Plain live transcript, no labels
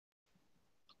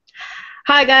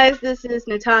Hi guys, this is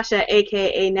Natasha,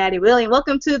 aka Natty Willie, and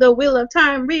welcome to the Wheel of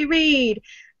Time Reread.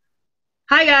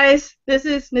 Hi guys, this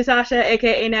is Natasha,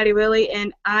 aka Natty Willie,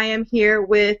 and I am here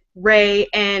with Ray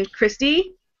and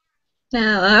Christy.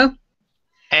 Hello.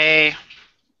 Hey.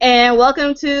 And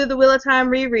welcome to the Wheel of Time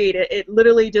Reread. It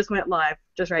literally just went live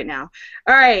just right now.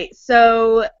 All right,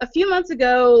 so a few months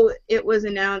ago, it was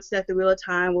announced that the Wheel of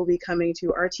Time will be coming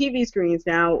to our TV screens.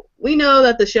 Now, we know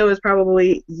that the show is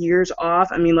probably years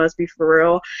off. I mean, let's be for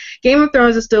real. Game of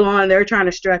Thrones is still on. They're trying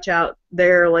to stretch out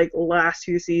their last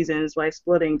two seasons by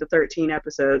splitting the 13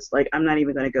 episodes. I'm not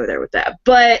even going to go there with that.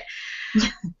 But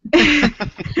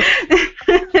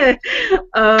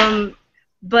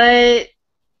but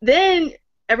then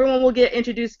everyone will get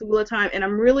introduced to the Wheel of Time, and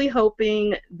I'm really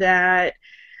hoping that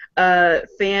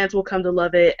fans will come to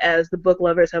love it as the book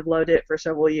lovers have loved it for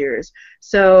several years.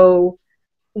 So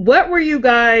what were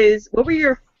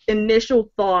your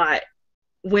initial thought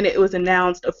when it was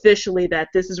announced officially that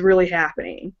this is really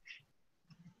happening?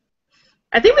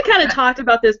 I think we kind of talked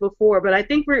about this before, but I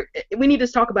think we need to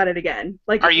talk about it again.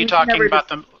 Are you talking about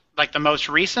the most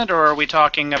recent, or are we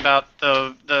talking about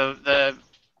the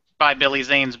by Billy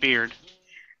Zane's beard?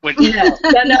 No,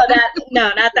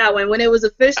 not that one. When it was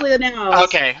officially announced,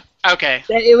 okay,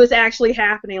 that it was actually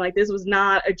happening. This was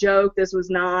not a joke. This was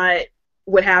not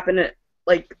what happened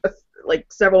like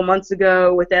several months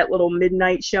ago with that little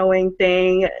midnight showing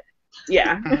thing.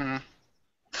 Yeah. Mm-hmm.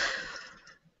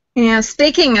 Yeah.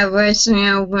 Speaking of which,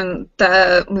 when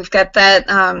we've got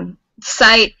that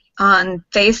site on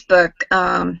Facebook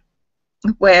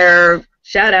where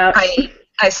shout out.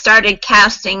 I started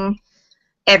casting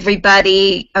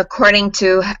everybody according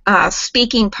to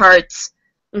speaking parts,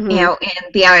 mm-hmm.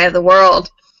 In The Eye of the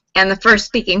World. And the first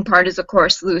speaking part is, of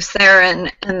course, Lucerne,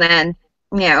 and then,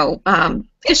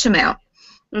 Ishmael.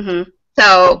 Mm-hmm.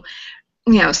 So,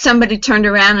 somebody turned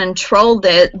around and trolled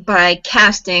it by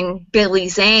casting Billy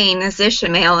Zane as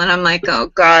Ishmael, and I'm like, oh,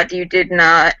 God, you did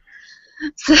not.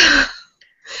 So,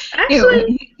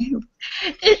 actually,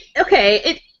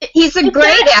 he's a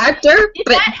great actor, if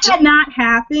but that had not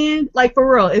happened,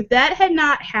 for real, if that had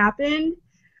not happened,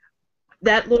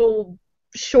 that little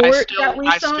short that we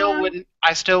saw,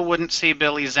 I still wouldn't see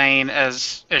Billy Zane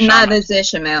as Ishmael. Not as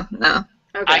Ishmael, no.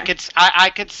 Okay. I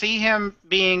could see him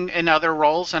being in other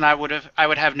roles, and I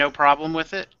would have no problem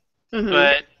with it, mm-hmm.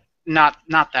 but not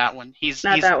that one. He's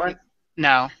that one.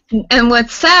 No. And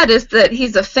what's sad is that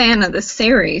he's a fan of the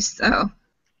series, so.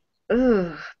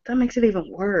 Ugh, that makes it even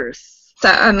worse. So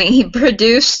I mean,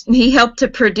 he helped to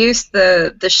produce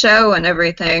the show and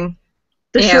everything.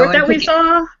 The short that we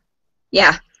saw?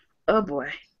 Yeah. Oh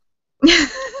boy.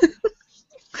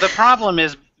 The problem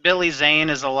is Billy Zane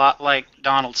is a lot like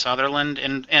Donald Sutherland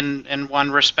in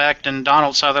one respect, and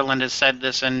Donald Sutherland has said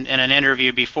this in an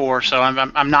interview before, so I'm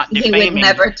not defaming. He would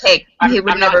never take.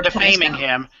 I'm not defaming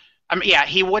him.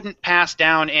 He wouldn't pass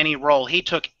down any role. He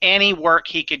took any work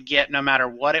he could get, no matter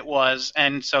what it was,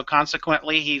 and so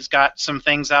consequently, he's got some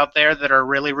things out there that are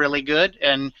really, really good,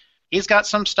 and he's got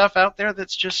some stuff out there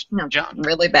that's just junk.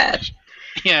 Really bad.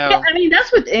 Yeah, I mean,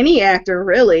 that's with any actor,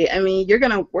 really. I mean, you're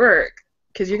gonna work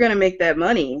because you're gonna make that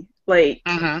money.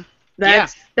 Mm-hmm.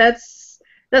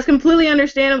 That's completely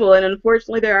understandable, and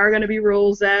unfortunately, there are going to be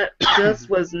roles that just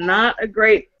was not a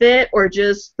great fit or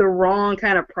just the wrong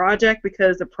kind of project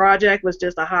because the project was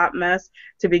just a hot mess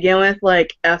to begin with,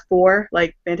 like F4,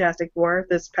 like Fantastic Four,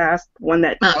 this past one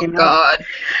that came out. Oh, God.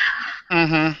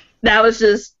 Mm-hmm. That was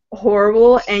just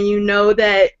horrible, and you know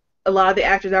that a lot of the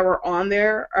actors that were on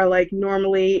there are,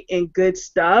 normally in good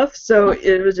stuff, so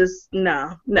it was just,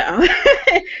 no. So,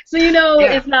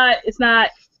 it's not...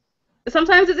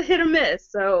 Sometimes it's a hit or miss,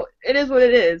 so it is what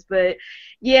it is. But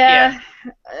no.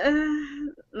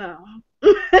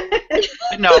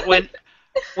 No,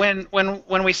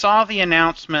 when we saw the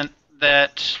announcement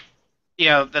that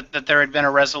that there had been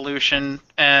a resolution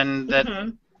and that mm-hmm.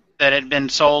 that had been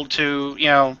sold to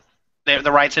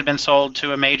the rights had been sold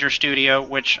to a major studio,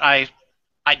 which I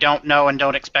don't know and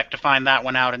don't expect to find that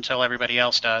one out until everybody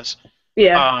else does.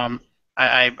 Yeah.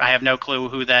 I have no clue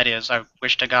who that is. I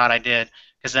wish to God I did,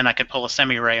 because then I could pull a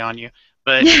semi-ray on you.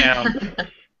 But you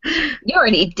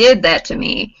already did that to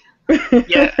me.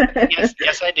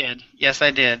 Yes, I did. Yes,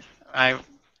 I did. I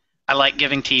like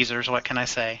giving teasers. What can I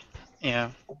say?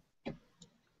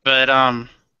 But I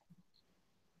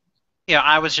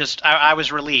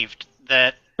was relieved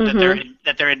that mm-hmm.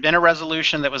 there had been a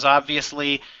resolution that was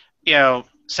obviously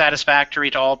satisfactory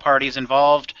to all parties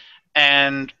involved,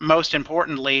 and most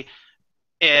importantly,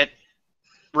 it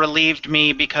relieved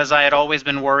me because I had always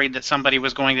been worried that somebody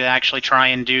was going to actually try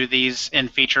and do these in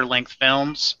feature-length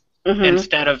films mm-hmm.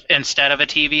 instead of a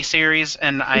TV series,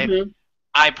 and mm-hmm.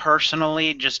 I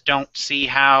personally just don't see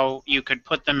how you could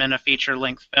put them in a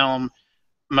feature-length film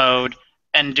mode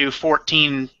and do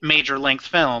 14 major-length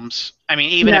films. I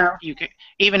mean, No.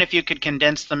 even if you could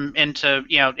condense them into,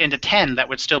 into 10, that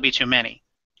would still be too many.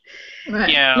 You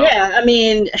Right. know, Yeah, I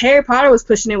mean, Harry Potter was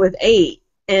pushing it with 8,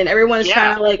 and everyone's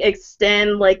trying yeah, to like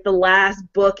extend like the last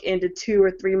book into 2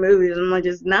 or 3 movies. I'm like,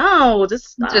 just no,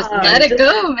 just Just stop. let and it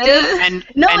go, man. and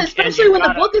No, and especially you've when the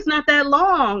got to book is not that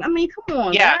long. I mean, come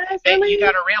on, yeah, guys, you got really?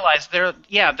 to realize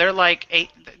they're like eight.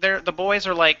 The boys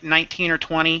are like 19 or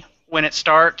 20 when it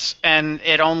starts, and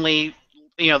it only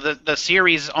the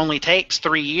series only takes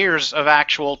 3 years of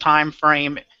actual time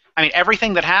frame. I mean,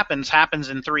 everything that happens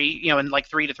in in like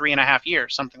 3 to 3.5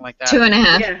 years, something like that.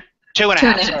 2.5. Yeah, Two and a Two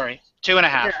and half, a half. sorry, two and a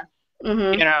half. yeah.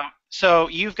 Mhm. So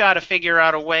you've got to figure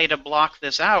out a way to block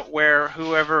this out where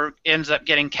whoever ends up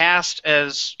getting cast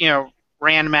as,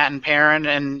 Rand, Matt, and Perrin,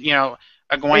 and, Egwene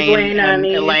Egwene, and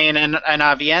Nynaeve. Elaine and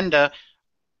Avienda,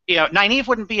 Nynaeve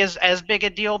wouldn't be as big a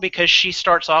deal because she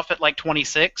starts off at like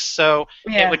 26, so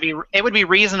Yeah. it would be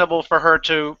reasonable for her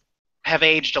to have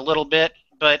aged a little bit,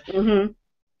 but Mhm.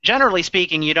 generally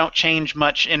speaking, you don't change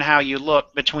much in how you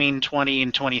look between 20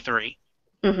 and 23.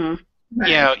 Mhm. You Right.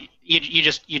 know,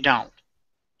 you don't.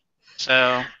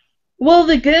 So, Well,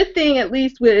 the good thing, at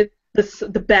least with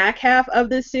the back half of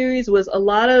this series, was a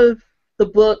lot of the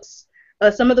books.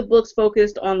 Some of the books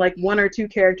focused on like 1 or 2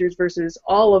 characters versus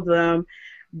all of them,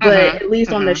 but mhm, at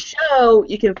least on the mhm. show,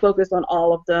 you can focus on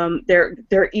all of them.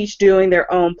 They're each doing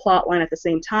their own plot line at the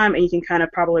same time, and you can kind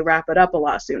of probably wrap it up a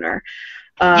lot sooner.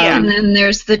 Yeah, And then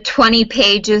there's the 20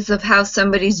 pages of how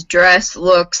somebody's dress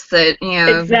looks that,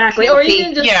 Exactly, or can't be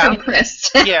even just yeah,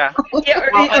 compressed. yeah. yeah,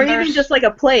 Well, or and even just like a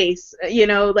place, like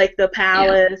the Yeah.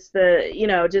 palace,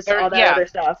 just all that yeah, other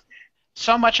stuff.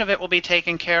 so much of it will be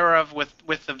taken care of with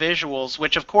the visuals,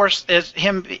 which of course is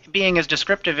him being as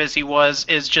descriptive as he was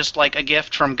is just like a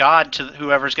gift from God to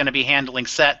whoever's going to be handling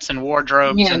sets and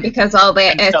wardrobes Yeah, because all they,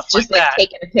 and stuff it's like just like that.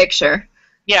 taking a picture.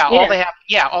 Yeah.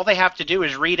 All they have to do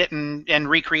is read it and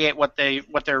recreate what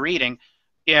they're reading.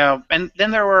 And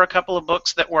then there were a couple of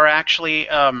books that were actually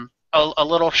a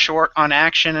little short on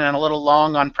action and a little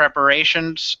long on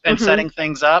preparations and Mhm. setting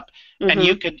things up, and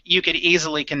Mhm. you could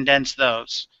easily condense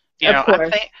those. Of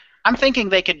course. I'm thinking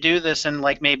they could do this in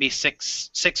like maybe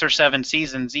six or 7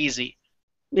 seasons easy.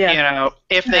 Yeah.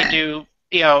 If they Right. do,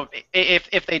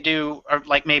 if they do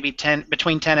like maybe 10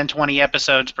 between 10 and 20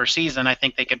 episodes per season, I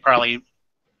think they could probably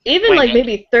Even wing like it.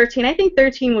 maybe 13. I think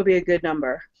 13 would be a good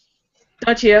number.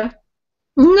 Don't you? I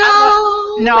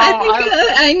want No, no, I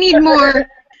think I need more.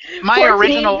 my 14?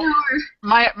 original More.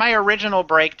 my original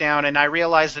breakdown, and I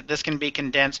realize that this can be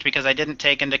condensed because I didn't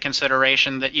take into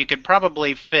consideration that you could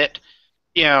probably fit,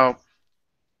 you know,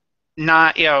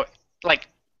 not, like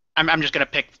I'm just gonna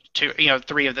pick two,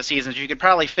 3 of the seasons. You could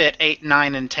probably fit 8,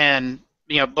 9, and 10,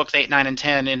 books 8, 9, and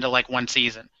 10 into like one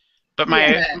season. But Yeah.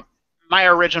 Right. my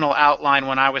original outline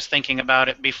when I was thinking about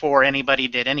it before anybody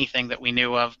did anything that we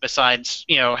knew of, besides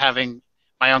having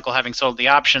my uncle having sold the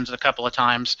options a couple of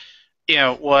times,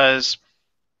 was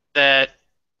that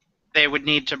they would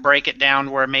need to break it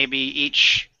down where maybe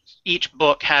each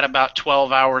book had about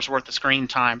 12 hours worth of screen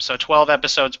time. So 12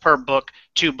 episodes per book,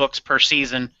 2 books per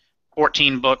season,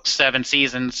 14 books, 7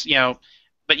 seasons,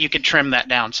 but you could trim that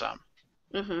down some.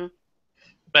 Mhm.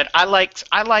 But I liked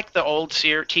the old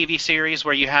TV series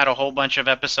where you had a whole bunch of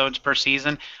episodes per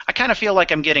season. I kind of feel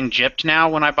like I'm getting gypped now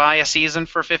when I buy a season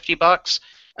for $50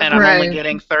 and I'm Uh-huh. only Right.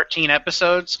 getting 13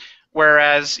 episodes.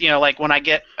 Whereas, like when I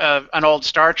get an old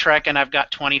Star Trek and I've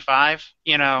got 25,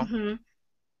 Mhm.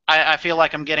 I feel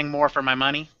like I'm getting more for my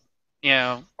money,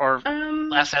 or Um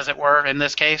less, as it were, in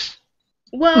this case.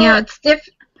 well,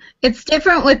 It's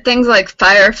different with things like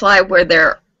Firefly where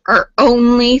there are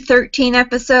only 13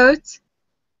 episodes,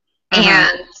 Hmm.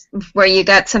 and where you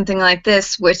got something like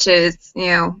this, which is,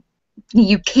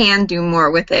 you can do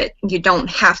more with it. You don't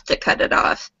have to cut it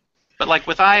off. But like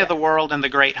with Eye of yeah. the World and The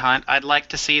Great Hunt, I'd like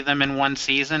to see them in one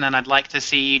season, and I'd like to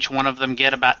see each one of them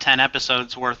get about 10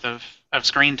 episodes worth of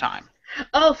screen time.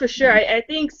 Oh, for sure. I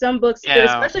think some books, Yeah.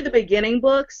 especially the beginning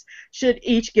books, should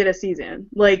each get a season.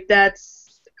 Like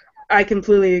I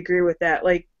completely agree with that.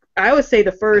 Like I would say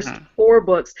the first Hmm. 4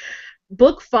 books.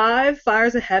 Book 5,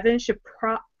 Fires of Heaven,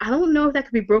 I don't know if that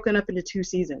could be broken up into 2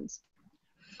 seasons.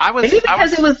 Maybe I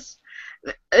because it was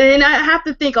was, and I have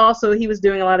to think also he was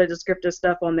doing a lot of descriptive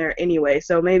stuff on there anyway,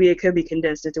 so maybe it could be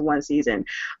condensed into one season.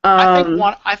 Um,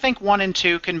 I think 1 and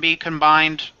 2 can be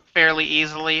combined fairly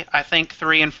easily. I think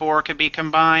 3 and 4 could be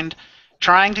combined.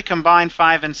 Trying to combine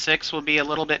 5 and 6 will be a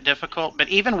little bit difficult, but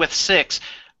even with 6,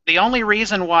 the only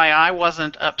reason why I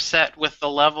wasn't upset with the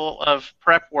level of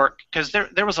prep work, because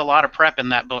there was a lot of prep in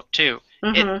that book too.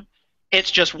 It Mhm.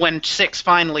 it's just when six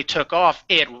finally took off,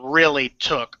 it really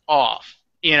took off.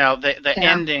 You know, the Yeah.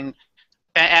 ending,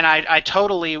 and I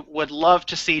totally would love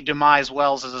to see Demise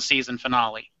Wells as a season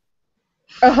finale.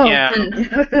 Oh. Yeah. And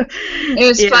it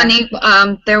was Yeah. funny.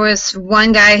 There was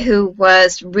one guy who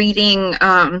was reading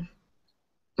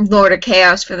Lord of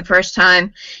Chaos for the first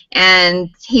time, and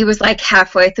he was like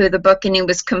halfway through the book, and he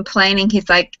was complaining. He's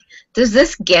like, "Does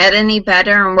this get any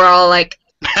better?" And we're all like,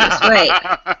 "Just wait,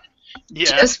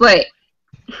 Yeah. just wait,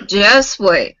 just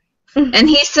wait." And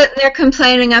he's sitting there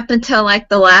complaining up until like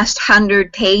the last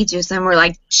 100 pages, and we're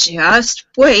like, "Just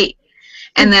wait."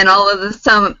 And then all of a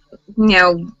sudden,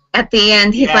 at the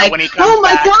end, he's Yeah, like, when he comes "Oh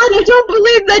my back. God, I don't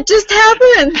believe that just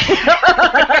happened."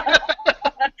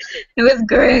 It was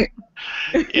great.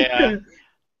 Yeah.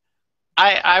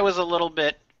 I was a little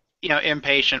bit,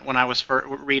 impatient when I was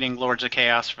reading Lords of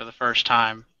Chaos for the first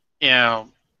time. You know,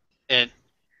 it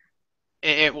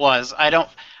it was.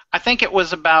 I think it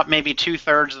was about maybe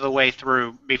 2/3 of the way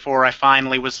through before I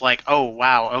finally was like, oh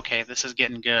wow, okay, this is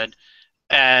getting good.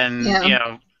 And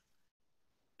Yeah.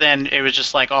 then it was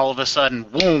just like all of a sudden,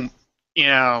 boom, you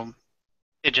know,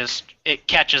 it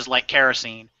catches like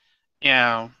kerosene. You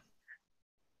know.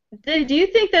 Do you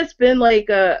think that's been like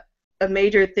a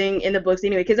major thing in the books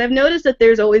anyway? Because I've noticed that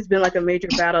there's always been like a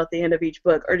major battle at the end of each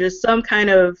book, or just some kind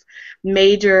of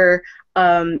major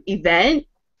event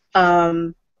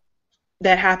um,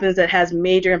 that happens that has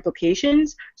major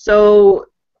implications. So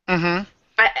Mm-hmm.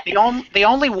 I The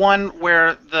only one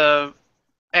where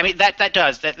I mean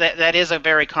that is a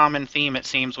very common theme, it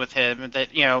seems, with him,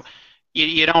 that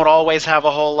you don't always have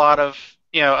a whole lot of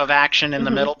of action in the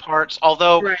mhm, middle parts,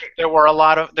 although right, there were a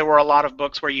lot of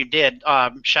books where you did.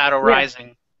 Shadow yeah,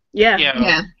 Rising, yeah, you know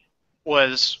Yeah.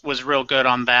 was real good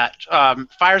on that.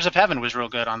 Fires of Heaven was real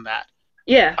good on that.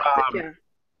 yeah, um, yeah.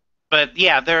 but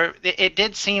yeah, it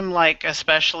did seem like,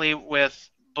 especially with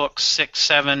books 6,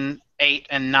 7, 8,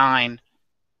 and 9,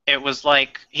 it was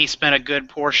like he spent a good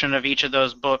portion of each of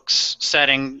those books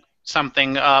setting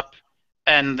something up,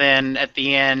 and then at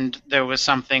the end there was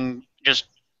something just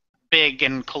big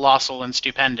and colossal and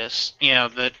stupendous,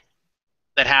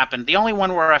 that happened. The only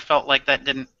one where I felt like that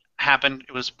didn't happen,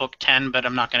 it was book 10, but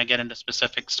I'm not going to get into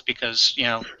specifics because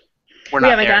we're We not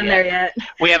haven't there gotten yet. there yet.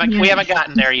 We haven't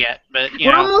gotten there yet, but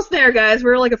We're almost there, guys.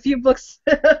 We're like a few books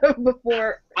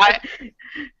before. I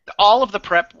all of the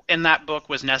prep in that book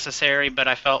was necessary, but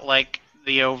I felt like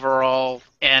the overall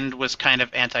end was kind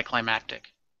of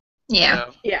anticlimactic. Yeah.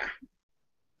 So, Yeah,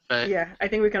 but yeah. I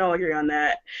think we can all agree on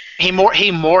that. he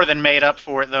more than made up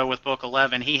for it though with book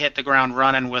 11. He hit the ground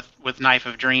running with Knife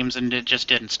of Dreams, and it just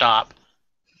didn't stop.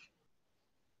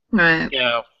 Right.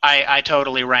 I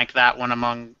totally rank that one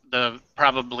among the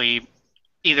probably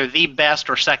either the best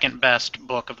or second best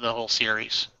book of the whole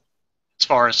series, as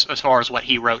far as what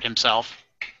he wrote himself.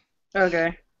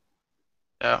 Okay.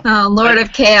 So, Oh, Lord but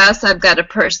of Chaos, I've got a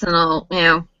personal,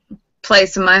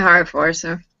 place in my heart for.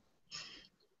 So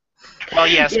well,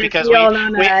 yes, Yes, because we all know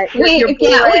we that. Your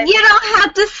yeah, well, boy. you don't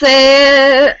have to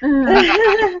say it.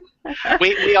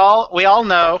 we all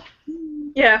know.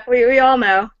 Yeah, we all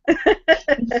know.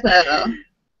 So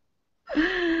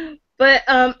But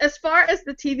as far as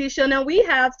the TV show, now we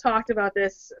have talked about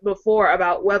this before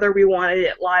about whether we wanted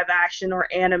it live action or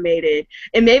animated,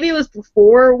 and maybe it was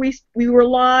before we were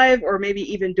live, or maybe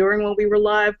even during when we were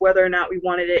live, whether or not we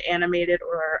wanted it animated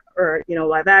or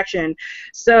live action.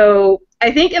 So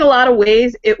I think in a lot of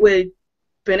ways it would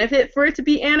benefit for it to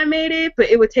be animated, but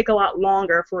it would take a lot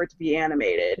longer for it to be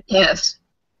animated. yes,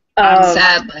 I'm Um,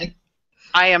 sadly.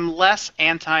 I am less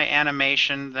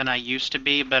anti-animation than I used to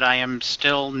be, but I am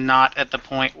still not at the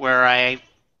point where I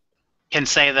can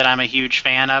say that I'm a huge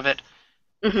fan of it.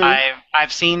 mhm,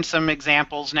 I've seen some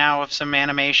examples now of some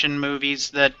animation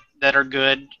movies that are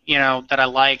good, that I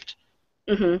liked.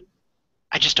 mhm.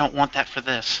 I just don't want that for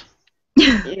this.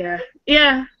 Yeah,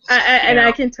 yeah, You and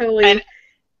I know, can and totally.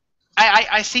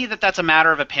 I see that that's a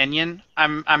matter of opinion.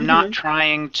 I'm not Mhm,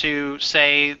 trying to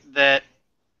say that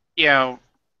you know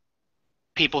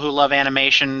people who love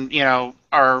animation,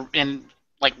 are in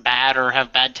like bad or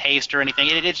have bad taste or anything.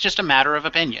 It's just a matter of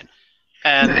opinion,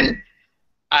 and Right.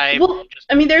 I well,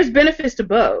 I mean, there's benefits to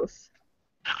both.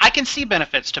 I can see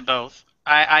benefits to both.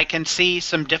 I can see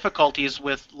some difficulties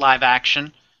with live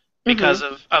action because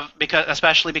Mhm, because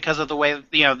especially because of the way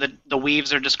the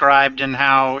weaves are described and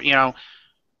how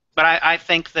but I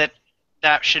think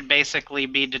that should basically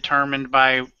be determined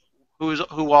by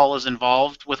who all is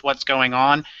involved with what's going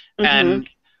on, mhm, and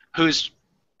whose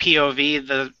POV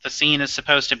the scene is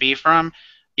supposed to be from.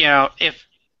 If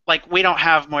like we don't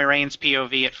have Moiraine's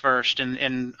POV at first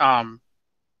in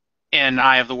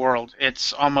Eye of the World.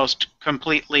 It's almost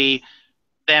completely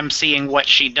them seeing what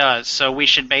she does. So we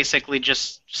should basically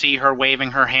just see her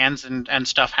waving her hands and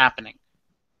stuff happening.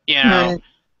 You know, Right.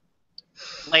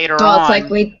 later Well, it's like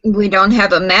on. we don't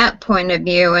have a map point of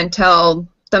view until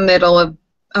the middle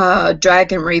of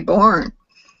Dragon Reborn.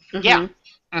 Yeah.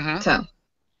 Mm-hmm. Mm-hmm.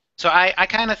 So I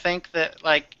kind of think that,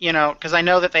 like, because I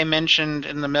know that they mentioned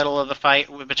in the middle of the fight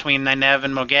between Nynaeve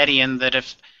and Moghedien that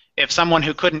if someone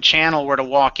who couldn't channel were to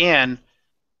walk in,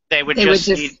 they would they would just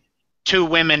just see two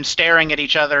women staring at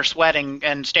each other, sweating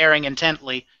and staring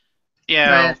intently.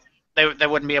 right. They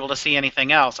wouldn't be able to see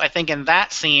anything else. I think in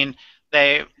that scene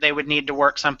they would need to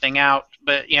work something out,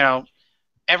 but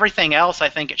everything else, I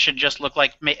think it should just look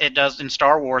like it does in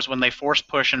Star Wars when they force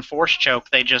push and force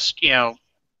choke. They just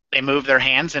they move their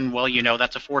hands and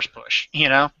that's a force push.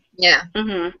 Yeah.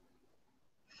 Mm-hmm.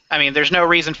 I mean, there's no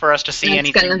reason for us to see That's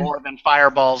anything more than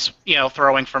fireballs,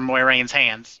 throwing from Moiraine's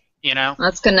hands.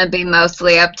 That's gonna be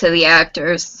mostly up to the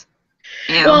actors.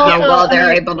 Well, how so, well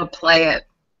they're able to play it.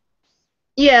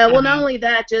 Yeah, well, not Mhm. only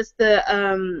that, just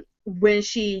the when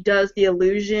she does the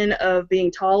illusion of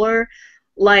being taller,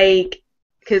 like,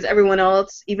 because everyone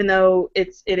else, even though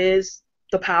it is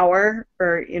the power,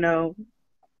 or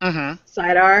Mhm.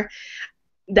 Sidar,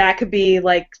 that could be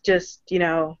like just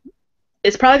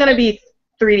it's probably gonna be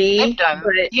They've 3D, done,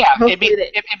 but yeah. hopefully It'd be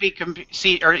it'd be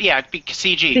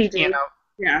CG. CG.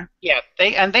 Yeah. Yeah.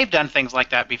 They've done things like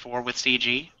that before with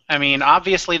CG. I mean,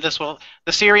 obviously the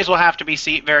series will have to be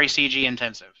very CG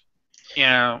intensive.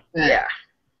 Yeah.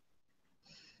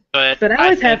 But But I I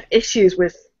always think have issues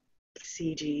with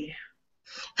CG.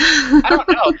 I don't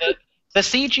know. The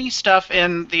CG stuff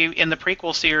in the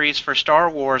prequel series for Star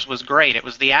Wars was great. It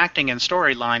was the acting and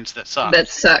storylines that sucked. That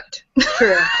sucked.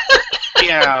 True. You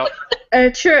know,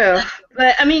 True.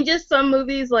 But I mean, just some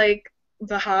movies like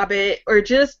The Hobbit, or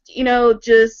just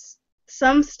just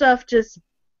some stuff just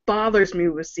bothers me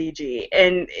with CG,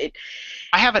 and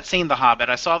I haven't seen The Hobbit.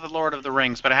 I saw The Lord of the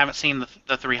Rings, but I haven't seen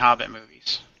the three Hobbit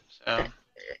movies. So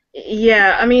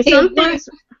yeah, I mean, Hey, some what? things.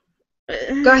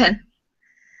 Go ahead.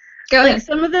 Go Like ahead.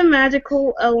 some of the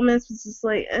magical elements was just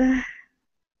like.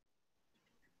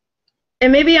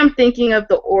 And maybe I'm thinking of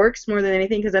the orcs more than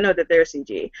anything because I know that they're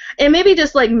CG. And maybe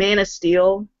just like Man of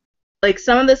Steel, like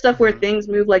some of the stuff where things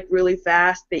move like really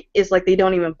fast, it's like they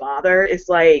don't even bother. It's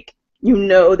like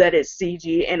that it's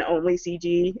CG and only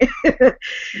CG.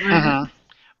 Mhm.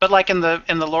 But like in the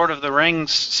Lord of the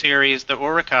Rings series, the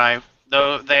Uruk-hai,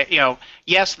 though they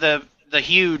yes, the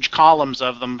huge columns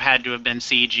of them had to have been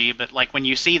CG, but like when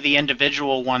you see the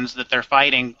individual ones that they're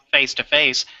fighting face to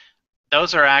face,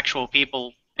 those are actual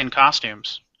people in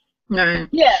costumes. Right.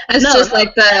 Yeah, It's no, just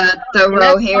like the and that's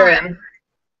Rohirrim. fine.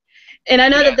 And I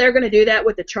know Yeah. that they're going to do that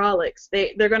with the Trollocs.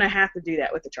 They're going to have to do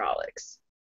that with the Trollocs.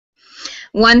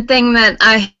 One thing that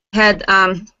I had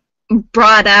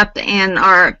brought up in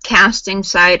our casting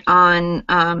site on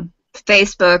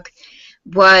Facebook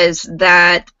was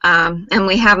that, and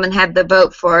we haven't had the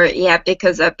vote for it yet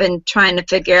because I've been trying to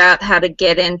figure out how to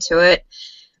get into it,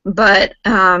 but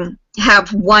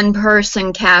have one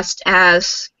person cast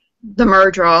as the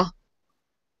Murdral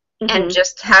and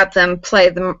just have them play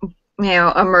the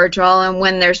a Murdral, and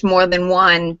when there's more than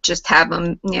one, just have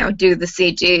them do the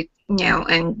CG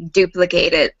and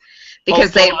duplicate it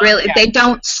because they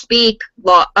don't speak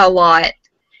a lot,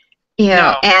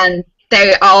 No. and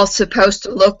they're all supposed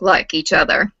to look like each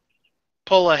other.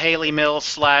 Pull a Haley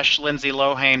Mills / Lindsay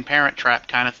Lohan Parent Trap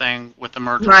kind of thing with the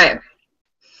Murdral. Right.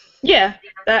 Yeah,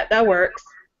 that works.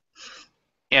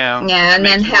 Yeah. Yeah, and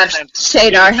then have sense.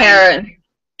 Shadar Heron.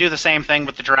 Do the same thing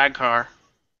with the drag car.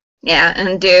 Yeah,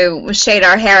 and do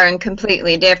Shadar Heron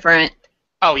completely different.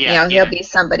 Oh yeah. He'll be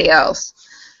somebody else.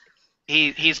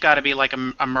 He's got to be like a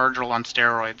Murdral on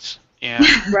steroids. Yeah.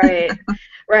 Right.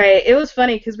 Right. It was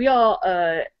funny because we all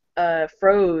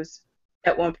froze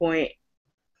at one point.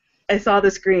 I saw the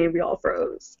screen. We all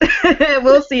froze.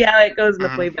 We'll see how it goes in the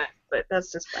playback, but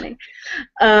that's just funny.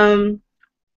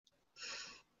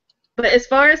 But as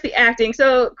far as the acting,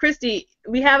 so Christy,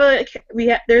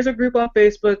 there's a group on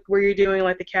Facebook where you're doing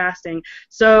like the casting.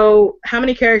 So how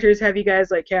many characters have you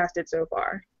guys like casted so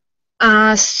far?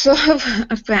 So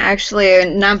actually a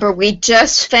number. We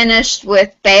just finished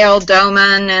with Bail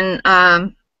Doman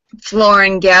and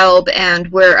Florin Gelb,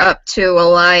 and we're up to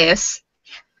Elias.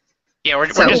 Yeah, we're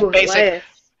just basic.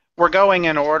 We're going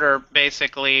in order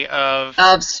basically of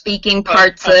speaking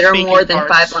parts that are more than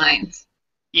 5 lines.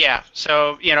 Yeah,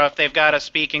 so, if they've got a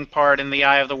speaking part in the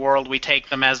Eye of the World, we take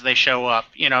them as they show up.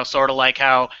 Sort of like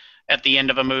how at the end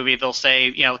of a movie they'll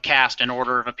say, cast in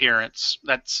order of appearance.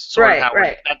 That's sort of how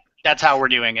That's how we're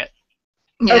doing it.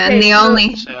 Yeah, Okay, and the so-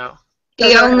 only So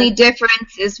the go only ahead.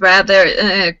 difference is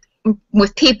rather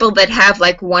with people that have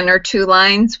like 1 or 2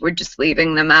 lines, we're just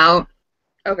leaving them out.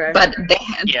 Okay. But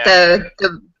Yeah.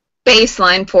 the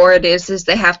baseline for it is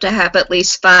they have to have at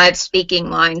least 5 speaking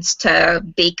lines to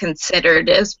be considered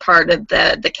as part of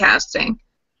the casting.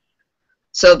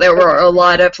 So there were a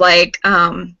lot of like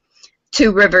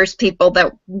Two Rivers people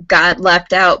that got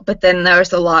left out, but then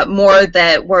there's a lot more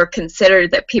that were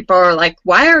considered that people are like,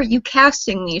 why are you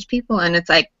casting these people? And it's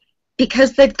like,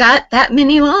 because they've got that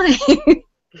many lines.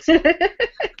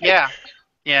 yeah,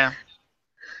 yeah,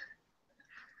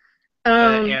 but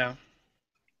um. yeah,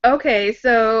 Okay,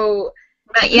 so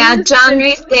But yeah, who's John been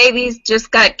Rhys Davies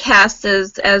just got cast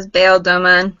as Bail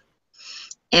Doman,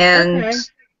 and okay?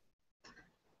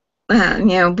 you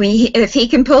know, if he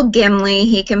can pull Gimli,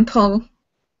 he can pull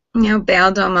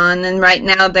Bail Doman, and right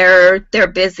now they're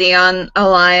busy on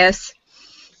Elias.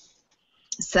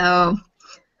 So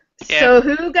Yeah. So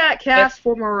who got cast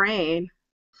for Moraine?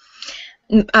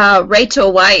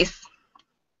 Rachel Weisz.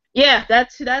 Yeah,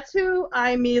 that's who I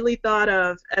immediately thought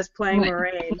of as playing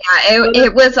Moraine. Yeah,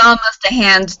 it was almost a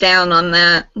hands down on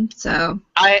that. So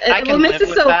I What can makes live it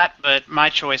with so- that, but my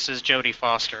choice is Jodie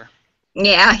Foster.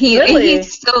 yeah, Really?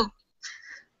 he's still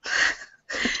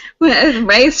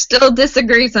Ray still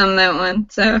disagrees on that one.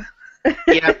 So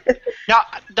Yeah. Now,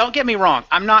 don't get me wrong.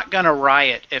 I'm not gonna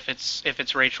riot if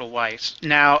it's Rachel Weisz.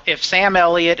 Now, if Sam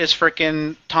Elliott is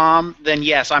frickin' Tom, then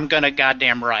yes, I'm gonna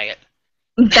goddamn riot.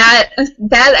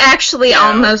 that actually Yeah.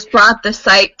 almost brought the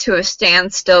site to a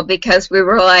standstill because we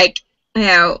were like,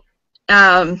 there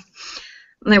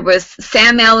was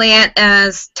Sam Elliott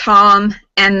as Tom,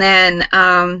 and then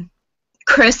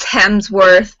Chris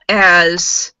Hemsworth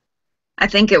as, I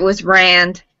think it was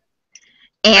Rand,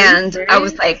 and I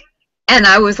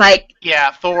was like,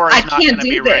 Yeah, Thor is I not can't gonna do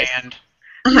be this. Rand.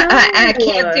 I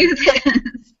can't do this.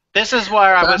 This is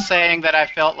where I was saying that I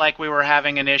felt like we were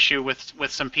having an issue with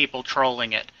some people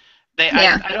trolling it.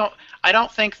 Yeah. I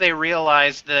don't think they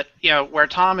realize that, where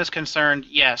Tom is concerned,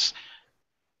 yes,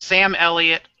 Sam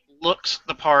Elliott looks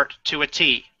the part to a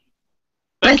T.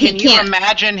 But he can you can't.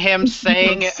 imagine him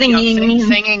saying Singing.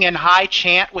 singing in high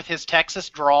chant with his Texas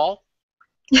drawl?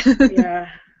 Yeah.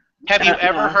 Have you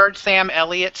ever No. heard Sam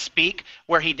Elliott speak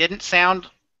where he didn't sound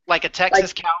like a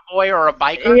Texas cowboy or a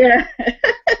biker? Yeah.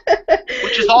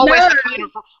 Which is always No.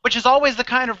 the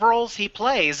kind of roles he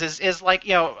plays is like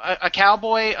a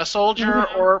cowboy, a soldier,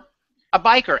 Mhm. or a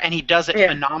biker, and he does it Yeah.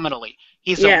 phenomenally.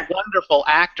 He's Yeah. a wonderful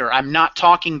actor. I'm not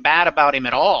talking bad about him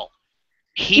at all.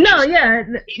 Yeah.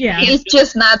 He's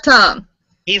just not Tom.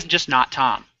 He's just not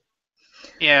Tom.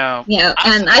 Yeah,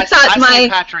 and I thought say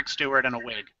Patrick Stewart in a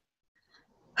wig.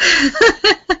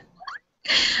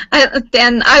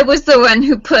 Then I was the one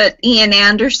who put Ian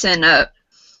Anderson up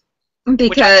Which I can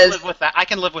because live with that. I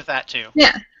can live with that too.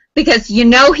 yeah, because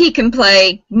he can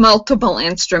play multiple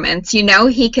instruments.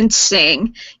 He can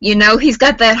sing. He's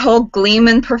got that whole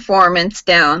Gleeman performance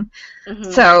down.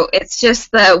 Mhm. So it's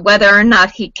just whether or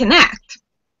not he can act.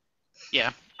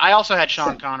 Yeah, I also had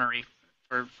Sean Connery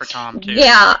for Tom too.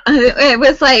 Yeah, it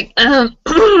was like,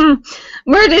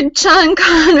 where did Sean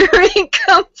Connery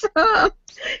come from?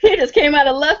 He just came out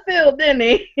of left field, didn't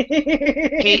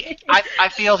he? I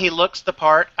feel he looks the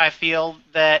part. I feel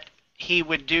that he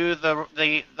would do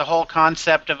the whole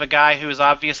concept of a guy who is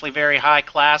obviously very high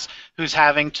class, who's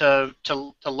having to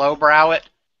lowbrow it,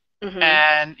 Mhm.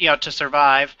 and to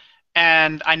survive.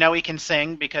 And I know he can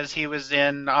sing because he was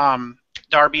in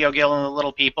Darby O'Gill and the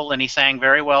Little People, and he sang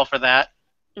very well for that.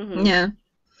 Mhm. Yeah.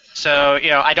 So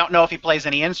I don't know if he plays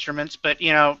any instruments, but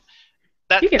You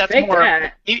can that's fake more.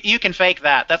 that. You can fake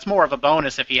that. That's more of a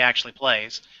bonus if he actually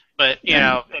plays. But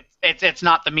it's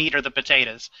not the meat or the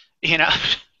potatoes.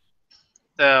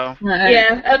 So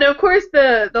Yeah, and of course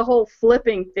the whole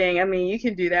flipping thing. I mean, you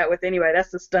can do that with anybody.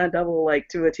 That's the stunt double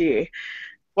to a T.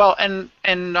 well, and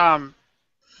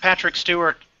Patrick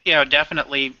Stewart,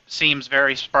 definitely seems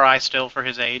very spry still for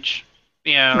his age.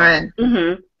 Right.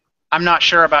 Mhm. I'm not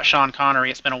sure about Sean Connery.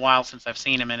 It's been a while since I've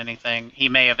seen him in anything. He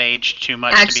may have aged too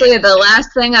much. Actually, the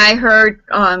last thing I heard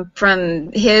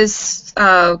from his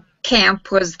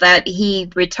camp was that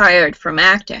he retired from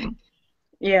acting.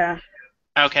 Yeah.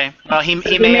 Okay. Well, he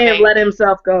may have let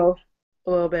himself go a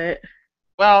little bit.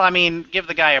 Well, I mean, give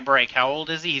the guy a break. How old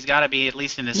is he? He's got to be at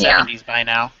least in his 70s by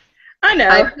now. I know.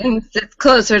 I think it's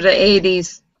closer to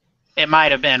 80s. It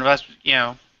might have been. But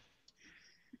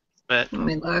Let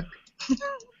me look.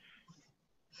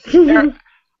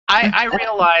 I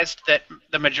realized that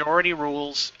the majority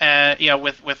rules,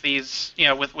 with these,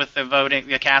 with the voting,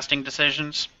 the casting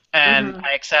decisions, and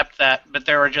I accept that. But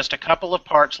there are just a couple of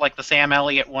parts, like the Sam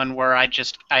Elliott one, where I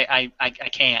can't. I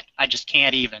just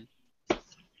can't even.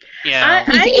 Yeah.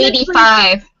 He's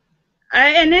 85.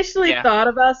 I initially thought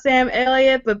about Sam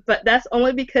Elliott, but that's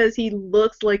only because he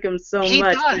looks like him so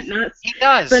much. He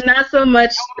does. But not so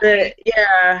much that,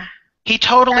 yeah. He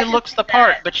totally looks the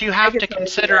part, but you have to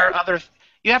consider other.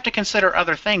 You have to consider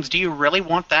other things. Do you really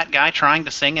want that guy trying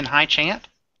to sing in high chant?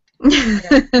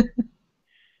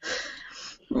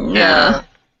 No.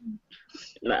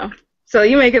 No. So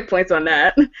you make good points on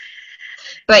that.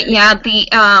 But yeah, the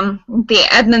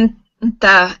Edmonton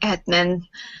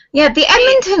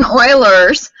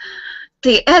Oilers,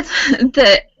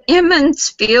 the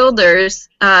Emmons Fielders,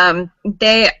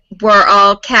 they were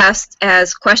all cast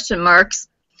as question marks.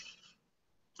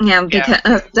 Because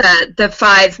of the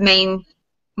five main,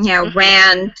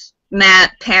 Rand,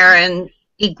 Matt, Perrin,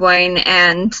 Egwene,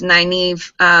 and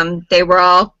Nynaeve, they were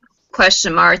all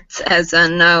question marks as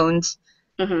unknowns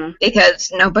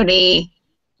because nobody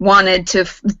wanted to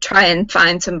try and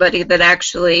find somebody that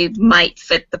actually might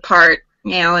fit the part,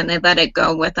 and they let it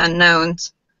go with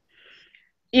unknowns.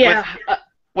 Yeah.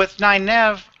 With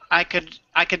Nynaeve, I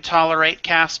could tolerate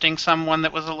casting someone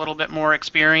that was a little bit more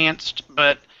experienced,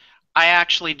 but I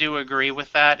actually do agree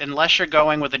with that. Unless you're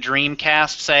going with a dream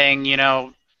cast, saying,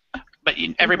 but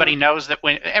everybody knows that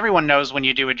everyone knows when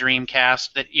you do a dream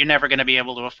cast that you're never going to be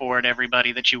able to afford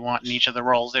everybody that you want in each of the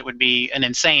roles. It would be an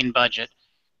insane budget,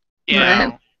 you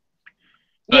know.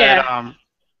 But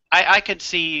I could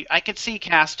see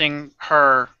casting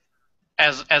her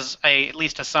as at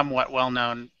least a somewhat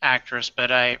well-known actress, but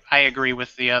I agree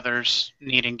with the others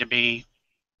needing to be.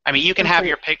 I mean, you can have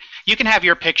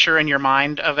your picture in your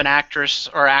mind of an actress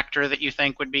or actor that you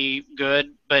think would be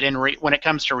good, but when it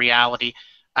comes to reality,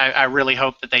 I really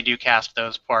hope that they do cast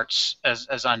those parts as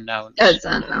unknowns. As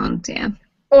unknowns, yeah.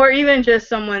 Or even just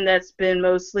someone that's been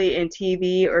mostly in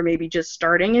TV, or maybe just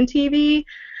starting in TV,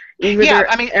 either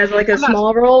as like a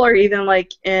small role, or even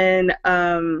like in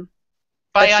by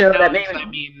a show that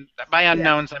maybe. By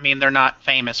unknowns, I mean they're not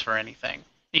famous for anything.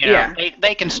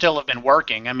 They can still have been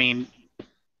working. I mean.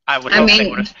 I would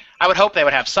hope they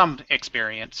would have some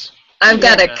experience. I've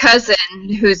got a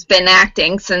cousin who's been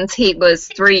acting since he was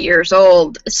 3 years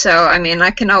old, so I mean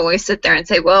I can always sit there and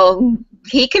say, well,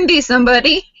 he can be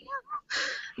somebody.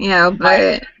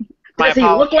 But does he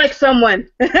look like someone?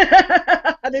 Does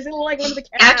he look like one of the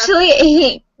cast? Actually,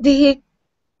 he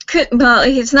could. Well,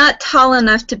 he's not tall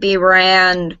enough to be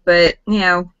Rand, but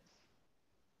and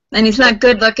he's not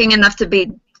good looking enough to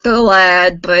be the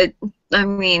lad. But I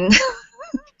mean.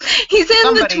 He's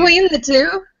in between the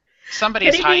two.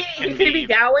 Somebody's height can be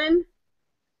Gowan.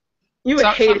 You would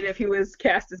hate it if he was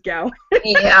cast as Gowan.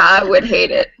 Yeah, I would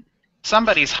hate it.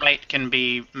 Somebody's height can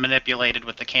be manipulated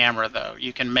with the camera, though.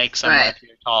 You can make somebody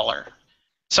taller.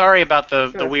 Sorry about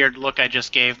the weird look I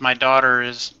just gave. My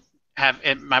daughter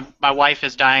my wife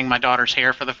is dyeing my daughter's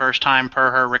hair for the first time per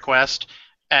her request,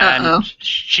 and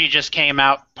she just came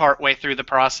out partway through the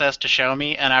process to show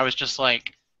me, and I was just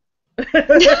like.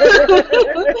 What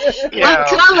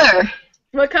color?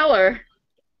 What color?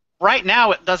 Right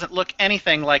now, it doesn't look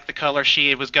anything like the color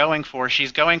she was going for.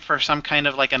 She's going for some kind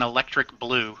of like an electric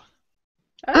blue.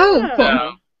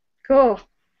 Oh, cool.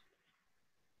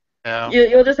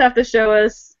 You'll just have to show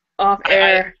us off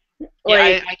air.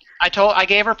 I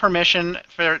gave her permission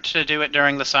to do it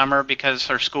during the summer because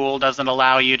her school doesn't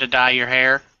allow you to dye your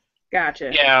hair.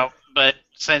 Gotcha. Yeah, but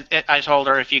I told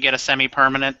her if you get a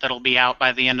semi-permanent that'll be out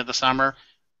by the end of the summer,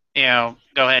 go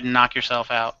ahead and knock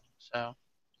yourself out. So.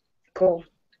 Cool.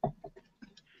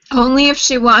 Only if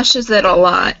she washes it a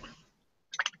lot.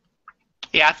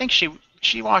 Yeah, I think she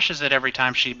washes it every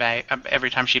time she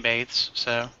bathes.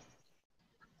 So.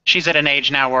 She's at an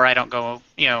age now where I don't go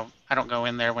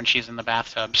in there when she's in the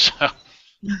bathtub. So.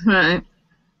 Right.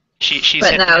 She's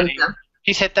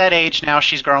hit that age now.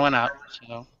 She's growing up.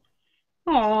 So.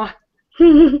 Aw.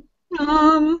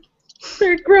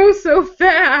 They grow so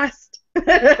fast.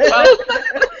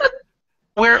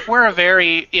 Well, we're a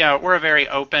very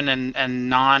open and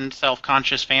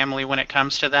non-self-conscious family when it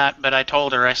comes to that. But I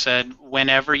told her, I said,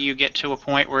 whenever you get to a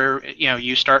point where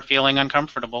you start feeling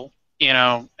uncomfortable,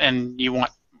 and you want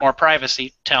more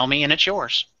privacy, tell me, and it's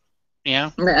yours.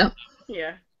 Yeah.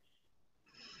 Yeah.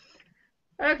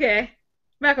 Okay.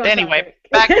 Back on anyway,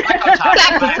 topic. back on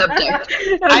topic. Back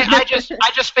to subject.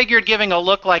 I just figured, giving a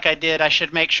look like I did, I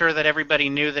should make sure that everybody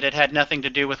knew that it had nothing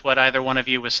to do with what either one of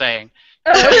you was saying.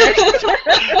 and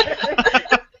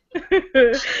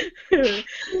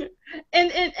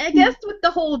I guess with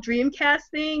the whole Dreamcast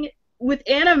thing, with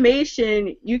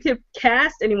animation, you could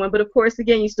cast anyone, but of course,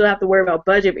 again, you still have to worry about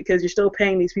budget because you're still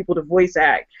paying these people to voice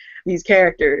act these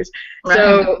characters. Right.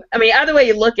 So, I mean, either way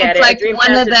you look at It's it, like a dream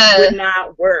one of casting the- would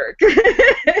not work.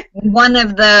 One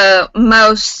of the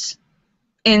most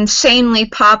insanely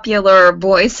popular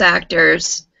voice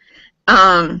actors,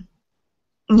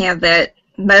 that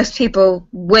most people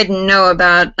wouldn't know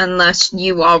about unless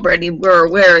you already were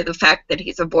aware of the fact that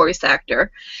he's a voice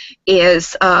actor,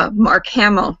 is Mark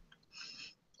Hamill.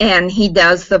 And he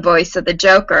does the voice of the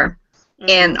Joker.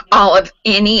 In all of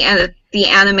any of the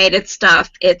animated stuff,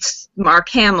 it's Mark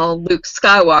Hamill, Luke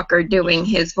Skywalker, doing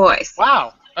his voice.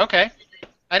 Wow. Okay.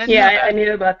 I didn't know Yeah, that. I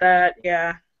knew about that.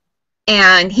 Yeah.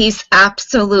 And he's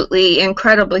absolutely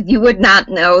incredible. You would not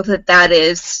know that that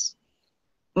is,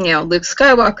 Luke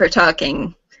Skywalker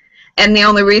talking. And the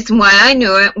only reason why I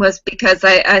knew it was because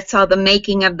I saw the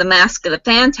making of The Mask of the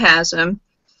Phantasm,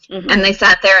 and they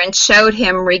sat there and showed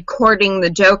him recording the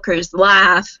Joker's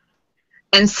laugh.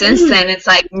 And since then, it's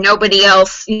like nobody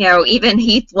else, even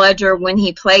Heath Ledger, when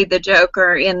he played the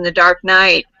Joker in The Dark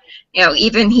Knight,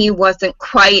 even he wasn't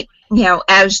quite,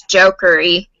 as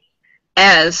Joker-y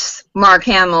as Mark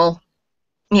Hamill,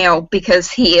 because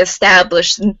he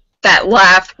established that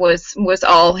laugh was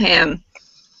all him.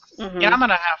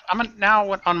 Yeah,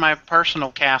 now on my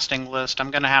personal casting list,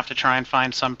 I'm gonna have to try and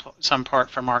find some part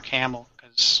for Mark Hamill,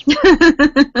 because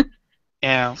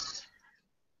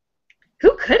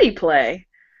Who could he play?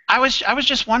 I was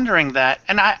just wondering that,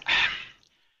 and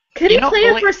Could he play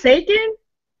a Forsaken?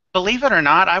 Believe it or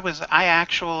not, I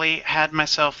actually had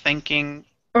myself thinking,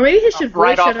 or maybe he should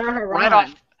voice Shadar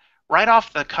Haran. Right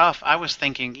off the cuff, I was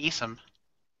thinking Isam.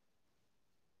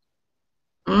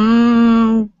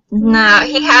 No,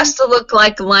 he has to look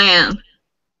like Lan.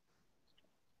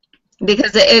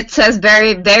 Because it says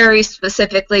very, very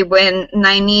specifically when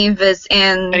Nynaeve is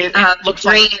in it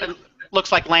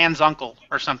looks like Lan's uncle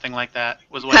or something like that.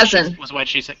 Cousin. Was what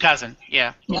she said. Cousin,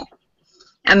 yeah. Yeah.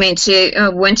 I mean,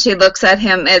 when she looks at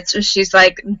him, she's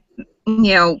like,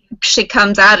 she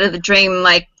comes out of the dream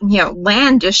like,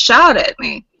 Lan just shot at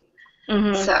me.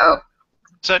 So,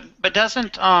 but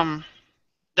doesn't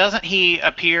he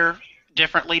appear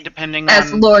differently depending on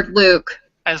as Lord Luke?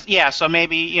 So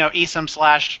maybe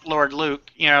Isam / Lord Luke.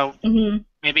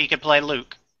 Maybe he could play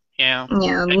Luke. Yeah,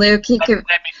 Luke. That'd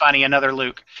be funny. Another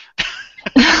Luke.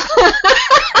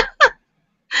 I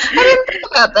didn't think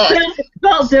about that. It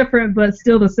felt different, but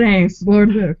still the same. It's Lord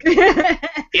Luke.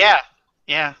 Yeah.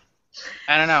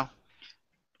 I don't know.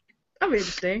 That'd be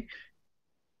interesting.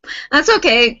 That's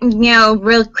okay.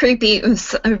 Really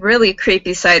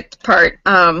creepy side part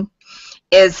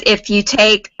is if you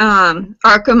take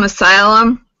Arkham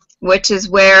Asylum, which is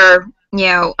where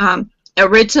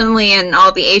originally in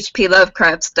all the H.P.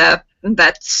 Lovecraft stuff,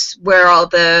 that's where all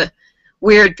the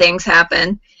weird things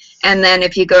happen. And then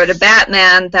if you go to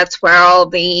Batman, that's where all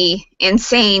the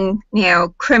insane,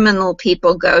 criminal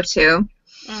people go to.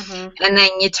 And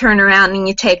then you turn around and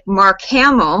you take Mark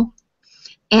Hamill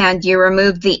and you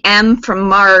remove the M from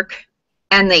Mark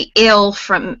and the ill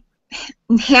from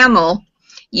Hamill,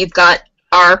 you've got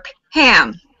Ark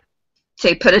Ham. So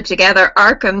you put it together,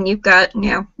 Arkham, you've got,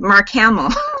 Mark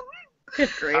Hamill. Good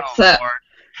grief. Oh, Lord.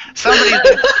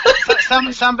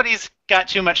 Somebody's got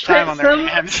too much time on their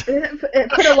hands.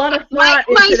 Put a lot of thought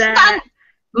into that.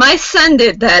 My son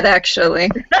did that, actually.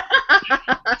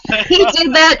 He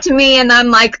did that to me, and I'm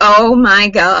like, oh, my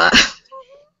God.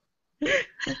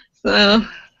 So.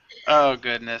 Oh,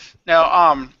 goodness.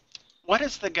 Now, what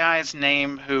is the guy's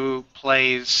name who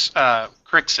plays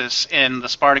Crixus in the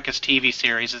Spartacus TV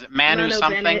series? Is it Manu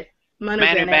something? Bennett. Manu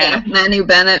Bennett. Yeah, Manu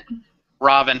Bennett.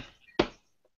 Robin.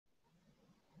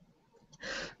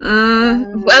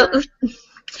 Well,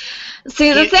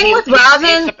 see, the thing with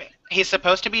Robin... He's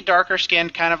supposed to be darker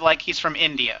skinned, kind of like he's from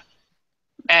India.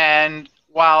 And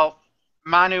while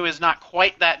Manu is not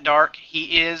quite that dark,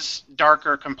 he is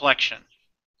darker complexion.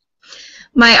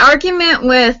 My argument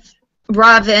with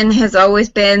Robin has always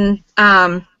been,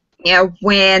 when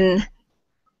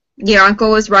your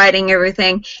uncle was writing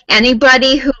everything,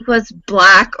 anybody who was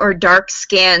black or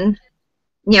dark-skinned,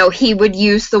 he would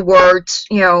use the words,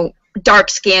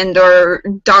 dark-skinned or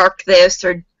dark this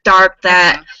or dark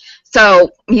that.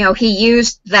 So, he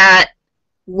used that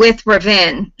with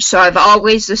Ravin. So I've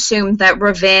always assumed that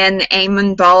Ravin,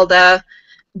 Eamon Balda,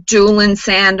 Julian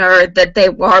Sander, that they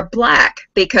were black,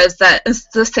 because that is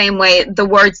the same way the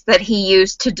words that he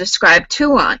used to describe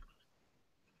Tuon.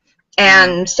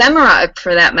 And Semirog,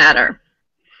 for that matter.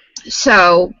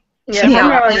 So,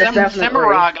 Semirog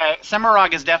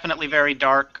is definitely very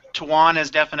dark. Tuon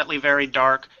is definitely very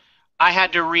dark. I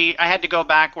had to go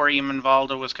back where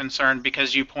Eamon was concerned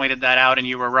because you pointed that out and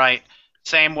you were right.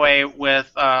 Same way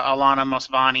with Alana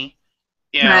Mosvani.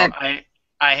 You know, Right.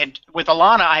 I had with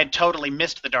Alana, I had totally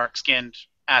missed the dark skinned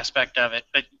aspect of it,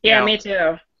 but you Yeah, know, me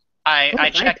too. I Oh,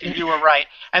 checked and you were right.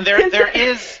 And there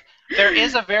is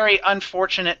a very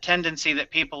unfortunate tendency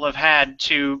that people have had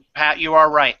to you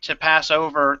are right to pass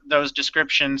over those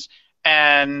descriptions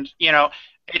and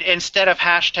instead of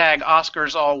hashtag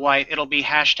Oscars all white, it'll be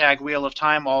hashtag Wheel of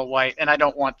Time all white, and I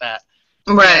don't want that.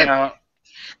 You Right. know,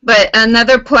 But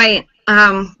another point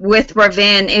with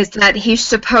Ravin is that he's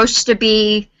supposed to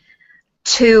be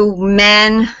to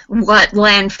men what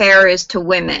Lanfair is to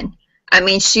women. I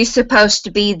mean, she's supposed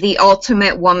to be the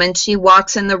ultimate woman. She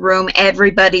walks in the room,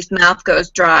 everybody's mouth goes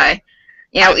dry.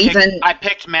 You know, even I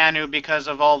picked Manu because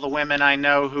of all the women I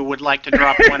know who would like to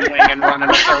drop one wing and run in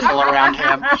a circle around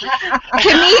him.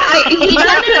 to me, he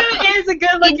Manu is a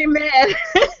good-looking man.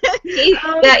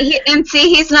 and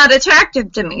see, he's not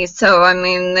attractive to me. So I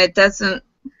mean, it doesn't.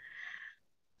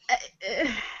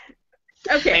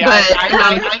 Okay. Yeah,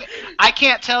 But I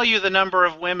can't tell you the number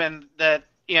of women that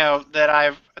that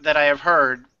I have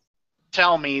heard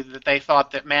tell me that they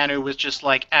thought that Manu was just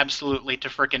like absolutely to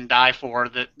frickin' die for.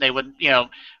 That they would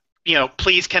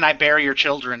please can I bear your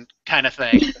children kind of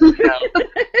thing.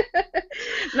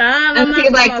 Nah, I'm and not see,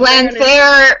 talking like about Manu.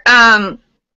 Lanfair,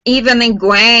 even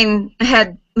Egwene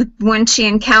had when she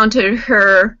encountered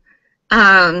her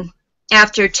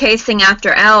after chasing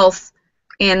after Elf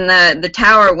in the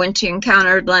tower when she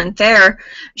encountered Lanfair,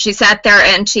 she sat there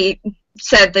and she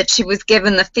said that she was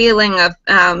given the feeling of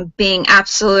being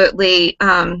absolutely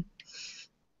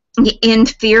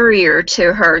inferior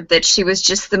to her, that she was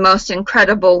just the most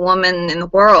incredible woman in the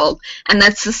world. And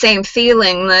that's the same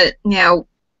feeling that,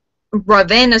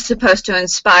 Ravin is supposed to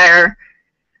inspire,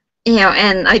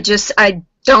 and I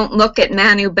don't look at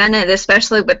Manu Bennett,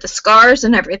 especially with the scars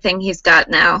and everything he's got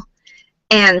now,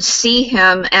 and see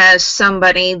him as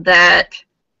somebody that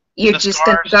you're just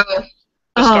going to go,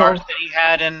 the scars that he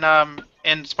had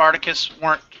in Spartacus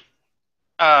weren't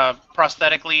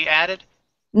prosthetically added?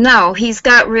 No, he's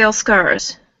got real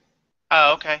scars.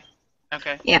 Oh, okay.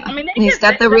 Okay. Yeah, I mean, he's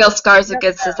got the real scars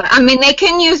against his eye. I mean, they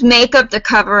can use makeup to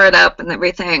cover it up and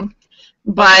everything,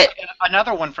 but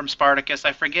another one from Spartacus,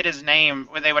 I forget his name,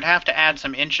 where they would have to add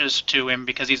some inches to him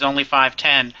because he's only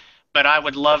 5'10". But I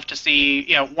would love to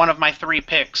see, one of my 3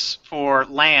 picks for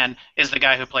Lan is the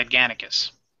guy who played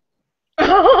Gannicus.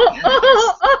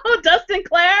 Dustin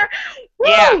Clare?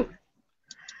 Woo!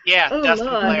 Yeah, Oh, Dustin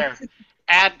Lord. Clare.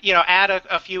 Add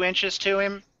a few inches to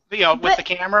him, with the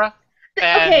camera.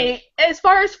 Okay, as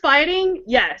far as fighting,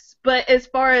 yes, but as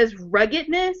far as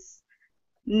ruggedness,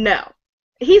 no.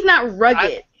 He's not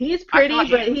rugged. He's pretty,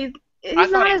 but he's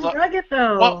not as rugged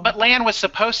though. Well, but Lan was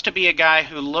supposed to be a guy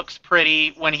who looks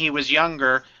pretty when he was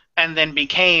younger, and then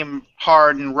became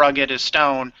hard and rugged as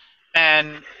stone.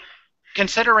 And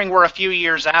considering we're a few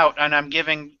years out, and I'm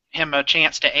giving him a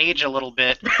chance to age a little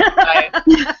bit,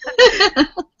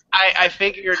 I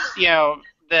figured,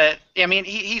 that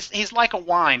he's like a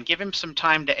wine. Give him some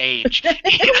time to age.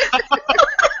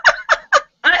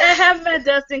 I have met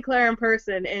Dustin Clare in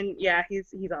person, and yeah,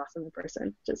 he's awesome in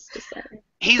person. Just saying.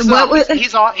 He's an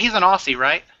Aussie,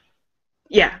 right?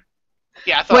 Yeah.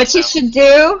 Yeah, I thought what you should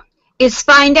do is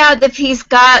find out if he's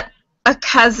got a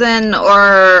cousin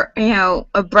or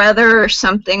a brother or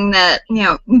something that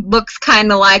looks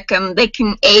kind of like him. They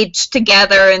can age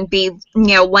together and be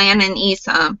Lan and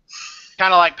Esau.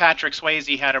 Kind of like Patrick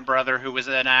Swayze had a brother who was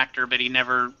an actor, but he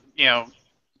never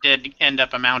did end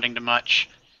up amounting to much.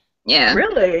 Yeah.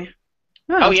 Really?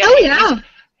 Oh yeah. Oh yeah.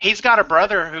 He's got a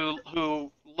brother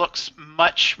who looks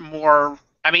much more.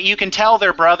 I mean, you can tell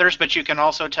they're brothers, but you can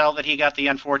also tell that he got the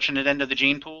unfortunate end of the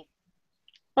gene pool.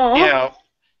 Oh.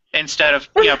 Instead of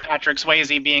Patrick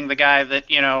Swayze being the guy that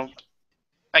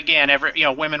again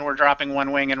women were dropping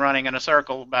one wing and running in a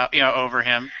circle about over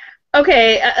him.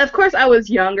 Okay, of course I was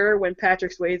younger when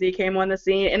Patrick Swayze came on the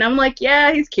scene, and I'm like,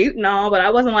 yeah, he's cute and all, but I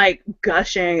wasn't like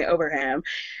gushing over him.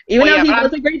 Even though he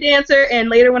was a great dancer, and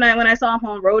later when I saw him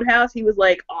on Roadhouse, he was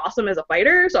like awesome as a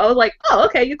fighter, so I was like, oh,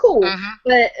 okay, you're cool. Mm-hmm.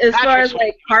 But as far as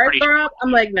like heartthrob,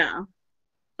 I'm like, no.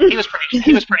 He was pretty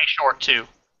short too.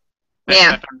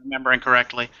 Yeah. If I'm remembering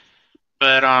correctly.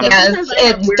 But Don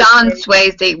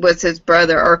Swayze was his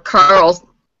brother, or Carl.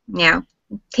 Yeah,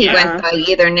 he went by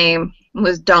either name.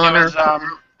 Was Don or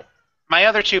my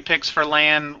other 2 picks for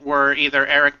Lan were either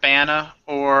Eric Bana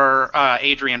or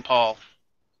Adrian Paul.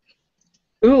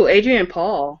 Ooh, Adrian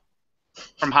Paul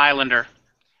from Highlander.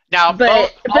 Now,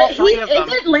 but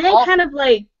isn't Lan kind of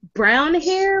like brown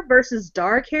hair versus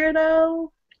dark hair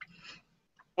though?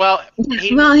 Well,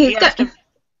 Well, he he's has got. to.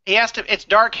 He has to. It's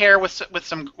dark hair with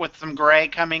some gray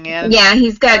coming in. Yeah,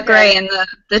 he's got Okay. gray in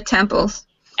the temples.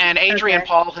 And Okay.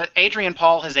 Adrian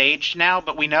Paul has aged now,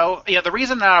 but we know, the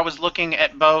reason that I was looking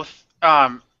at both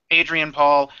Adrian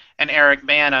Paul and Eric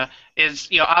Bana is,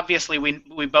 obviously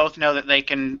we both know that they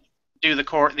can do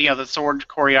the sword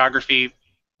choreography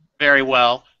very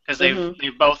well because Mhm.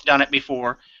 they've both done it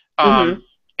before. Mhm.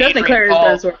 Dustin Adrian Clare has done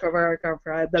Paul, sword cover,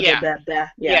 blah blah yeah, blah blah.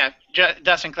 Yeah. yeah,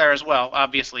 Dustin Clare as well,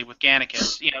 obviously with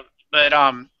Gannicus, but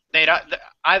they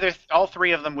either all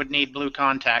three of them would need blue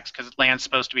contacts because Lan's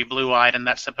supposed to be blue-eyed, and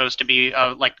that's supposed to be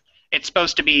like it's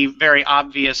supposed to be very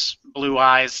obvious blue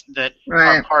eyes that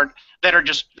are Right.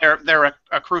 just they're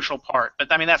a crucial part.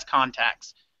 But I mean that's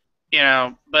contacts,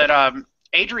 But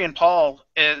Adrian Paul,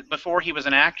 before he was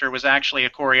an actor, was actually a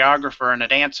choreographer and a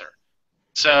dancer.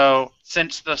 So,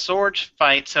 since the sword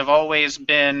fights have always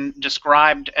been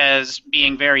described as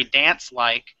being very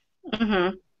dance-like,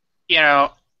 Mhm. you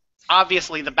know,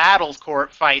 obviously the battle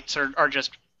court fights are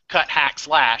just cut, hack,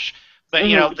 slash, but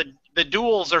Mhm. the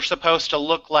duels are supposed to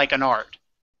look like an art.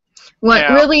 You What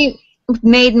know, really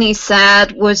made me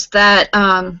sad was that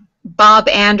Bob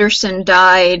Anderson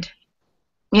died,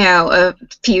 a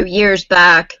few years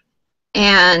back,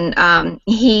 and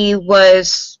he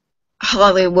was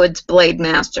Hollywood's Blade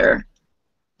Master.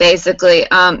 Basically,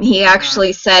 he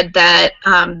actually said that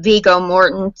Viggo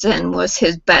Mortensen was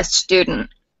his best student,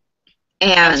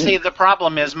 and see, and the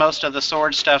problem is most of the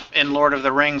sword stuff in Lord of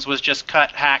the Rings was just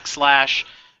cut, hack, slash.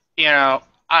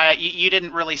 You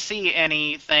didn't really see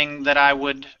anything that I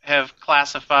would have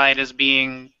classified as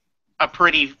being a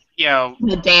pretty,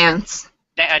 the dance.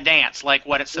 a dance like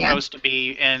what it's Yeah. supposed to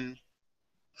be in,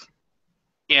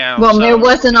 Well, there so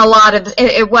wasn't a lot of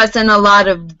it wasn't a lot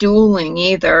of dueling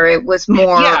either. It was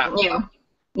more, yeah.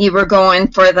 you were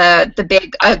going for the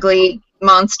big ugly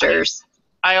monsters.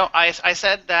 I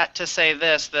said that to say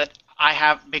this, that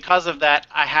because of that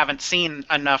I haven't seen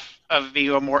enough of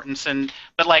Viggo Mortensen,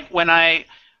 but like when I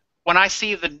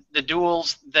see the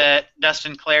duels that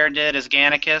Dustin Clare did as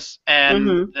Gannicus and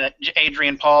Mhm. that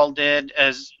Adrian Paul did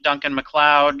as Duncan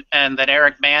MacLeod and that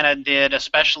Eric Bana did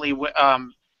especially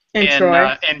And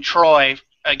Troy. in Troy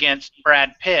against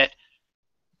Brad Pitt,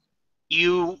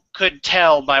 you could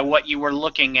tell by what you were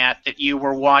looking at that you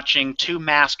were watching two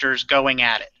masters going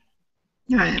at it.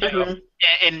 Right. Mhm.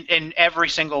 In every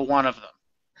single one of them,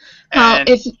 Well, and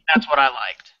if that's what I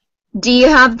liked. do you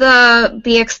have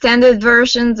the extended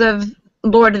versions of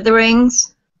Lord of the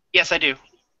Rings? Yes, I do.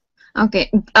 Okay.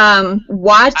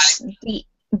 Watch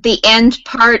the end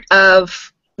part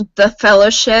of the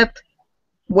Fellowship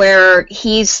where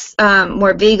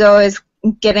where Vigo is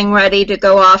getting ready to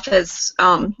go off as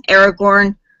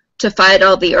Aragorn to fight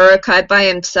all the Uruk-hai by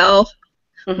himself.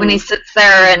 When he Mhm. sits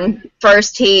there and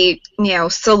first he,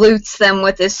 salutes them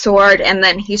with his sword and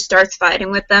then he starts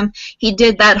fighting with them. He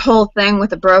did that whole thing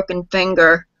with a broken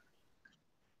finger.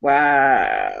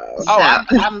 Wow. Oh,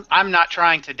 So, I'm not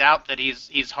trying to doubt that he's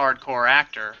hardcore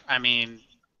actor. I mean,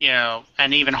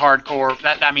 and even hardcore.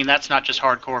 I mean, that's not just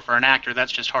hardcore for an actor.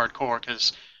 That's just hardcore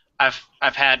because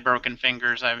I've had broken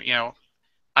fingers.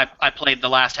 I played the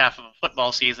last half of a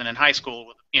football season in high school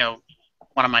with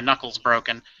one of my knuckles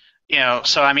broken.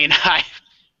 So I mean,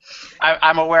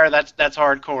 I'm aware that's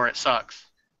hardcore. It sucks.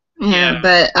 yeah, Yeah,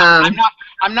 but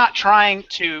I'm not trying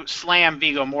to slam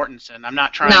Viggo Mortensen. I'm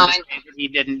not trying no, to say that he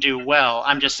didn't do well.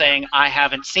 I'm just saying I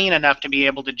haven't seen enough to be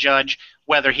able to judge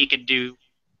whether he could do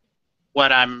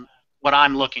what I'm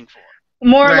looking for.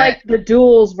 More right. like the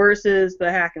duels versus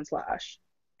the hack and slash.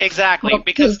 Exactly, Well,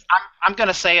 because I'm going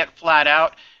to say it flat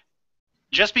out.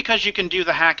 Just because you can do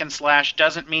the hack and slash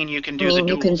doesn't mean you can I do the mean,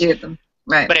 you can duels. do them.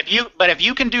 Right, But if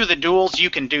you can do the duels, you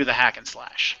can do the hack and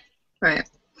slash. right.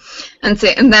 And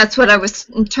that's what I was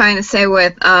trying to say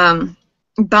with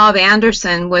Bob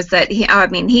Anderson was that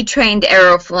he trained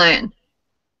Errol Flynn,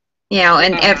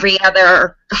 and Mm-hmm. every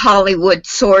other Hollywood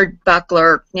sword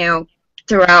buckler,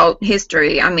 throughout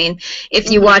history. I mean,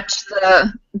 if you Mhm. watch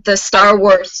the Star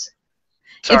Wars,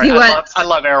 if Sorry, you watch, I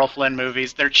love Errol Flynn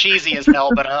movies. They're cheesy as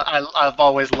hell, but I've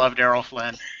always loved Errol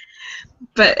Flynn.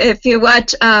 but if you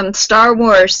watch Star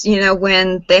Wars,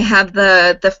 when they have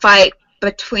the fight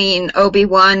between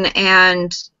Obi-Wan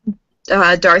and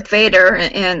Darth Vader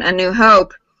in A New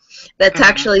Hope, that's Mm-hmm.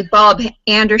 actually Bob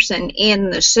Anderson in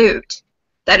the suit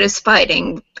that is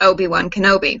fighting Obi-Wan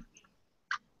Kenobi.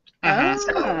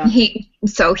 Mm-hmm. Ah.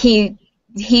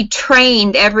 He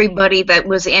trained everybody that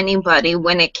was anybody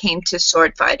when it came to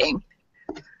sword fighting.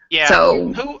 Yeah.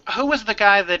 So Who was the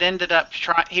guy that ended up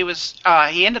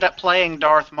he ended up playing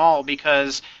Darth Maul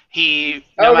because he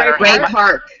no Oh, Ray matter how Ray much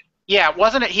Park. Park. Yeah,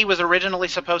 wasn't it he was originally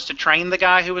supposed to train the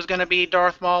guy who was going to be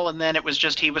Darth Maul, and then it was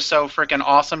just he was so freaking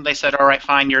awesome, they said, all right,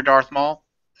 fine, you're Darth Maul?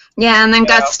 Yeah, and then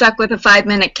got Yeah. stuck with a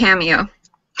 5-minute cameo.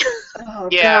 Oh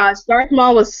Yeah. gosh, Darth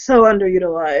Maul was so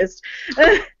underutilized.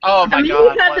 Oh I my mean, he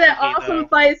god, had that wasn't he, awesome though?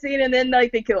 fight scene, and then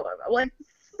like they killed him. I'm like,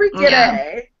 freaking Yeah.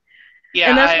 A. Yeah,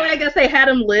 And that's why I guess they had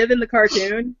him live in the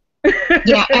cartoon.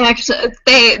 Yeah, actually,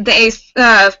 they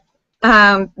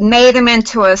made him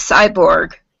into a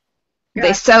cyborg. They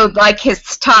Gotcha. sewed like his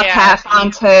top Yeah, half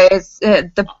onto his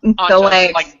the onto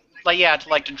legs.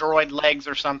 to droid legs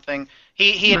or something.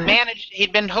 He had Right. managed,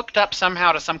 he'd been hooked up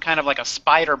somehow to some kind of like a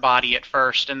spider body at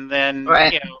first, and then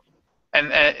Right.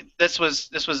 and this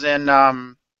was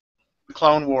in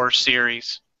Clone Wars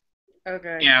series.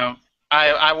 Okay.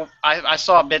 I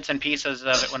saw bits and pieces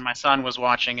of it when my son was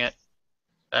watching it.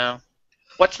 So,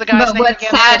 what's the guy's But name what's again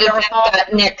that sad did is Darth it Maul?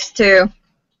 got next to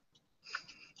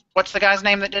What's the guy's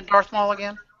name that did Darth Maul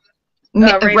again?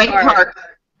 Ray Park.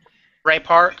 Ray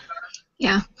Park.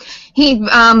 Yeah, he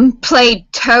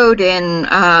played Toad in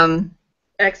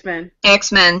X-Men.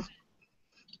 X-Men.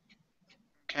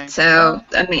 Okay. So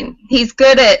I mean, he's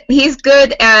good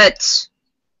at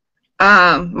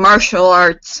martial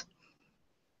arts.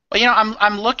 Well,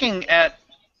 I'm looking at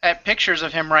pictures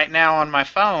of him right now on my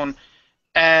phone,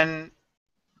 and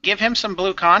give him some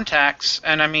blue contacts,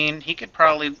 and I mean, he could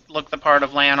probably look the part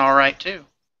of Lan all right too.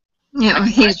 You know,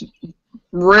 he's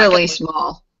really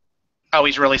small. Oh,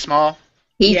 he's really small.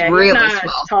 He's Yeah, really he's not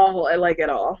small. tall like at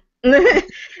all.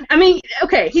 I mean,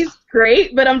 okay, he's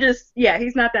great, but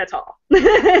he's not that tall.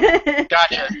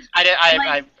 Gotcha.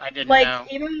 I didn't Like know.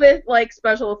 even with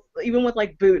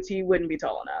like boots, he wouldn't be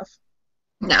tall enough.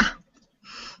 No.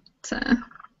 So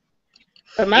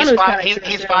But Manu's kind of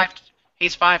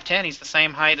He's 5'10". He's the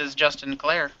same height as Justin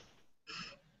Clare.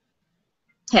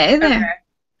 hey there. Okay.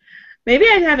 Maybe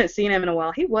I haven't seen him in a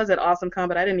while. He was at Awesome Con,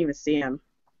 but I didn't even see him.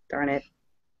 Darn it.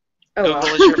 Oh Google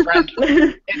well. is your friend.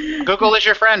 Google is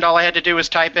your friend. All I had to do was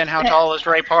type in how tall is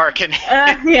Ray Park, and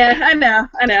Yeah, I know.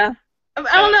 I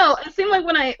don't know. It seemed like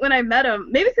when I met him,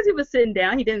 maybe because he was sitting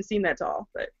down, he didn't seem that tall.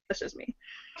 But that's just me.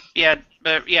 yeah,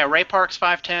 Ray Park's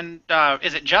 5'10".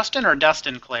 Is it Justin or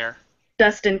Dustin Clare?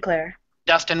 Dustin Clare.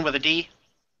 Dustin with a D.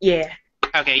 Yeah.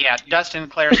 Okay, yeah, Dustin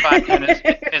Clare's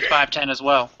 5'10" is 5'10" as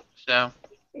well. So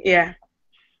Yeah.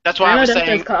 that's why I I know was Dustin's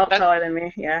saying. taller than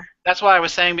me. Yeah. That's why I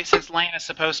was saying, since Lane is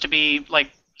supposed to be like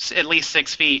at least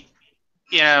 6 feet,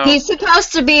 He's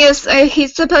supposed to be as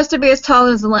tall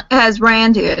as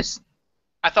Rand is.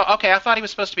 I thought he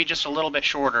was supposed to be just a little bit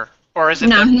shorter, or is it?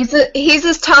 No, he's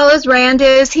as tall as Rand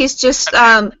is. He's just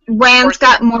Rand's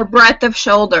got more breadth of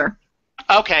shoulder.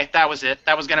 Okay, that was it.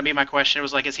 That was going to be my question. It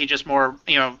was like, is he just more,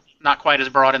 not quite as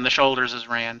broad in the shoulders as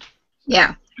Rand?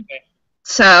 Yeah. Okay.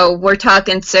 So we're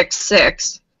talking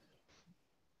 6'6".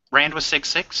 Rand was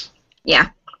 6'6"? Yeah.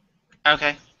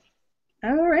 Okay.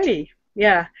 Alrighty.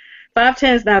 Yeah.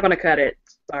 5'10" is not gonna cut it.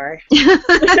 Sorry.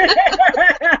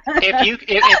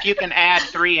 If you can add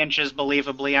 3 inches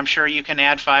believably, I'm sure you can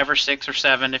add 5 or 6 or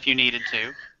 7 if you needed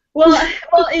to. Well,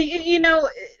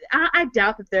 I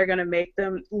doubt that they're gonna make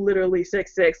them literally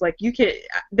 6'6". Like you can,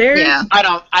 Yeah.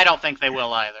 I don't think they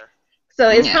will either. So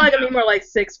it's Yeah. probably gonna be more like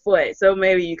 6 foot. So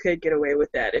maybe you could get away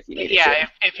with that if you needed to. Yeah,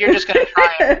 if you're just gonna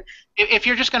try, if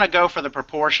you're just gonna go for the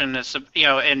proportion,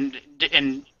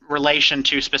 in relation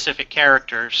to specific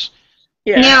characters.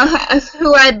 Yeah. You know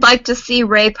who I'd like to see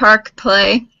Ray Park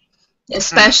play,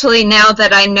 especially now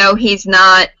that I know he's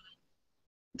not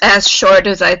as short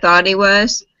as I thought he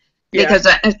was, because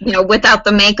without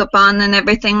the makeup on and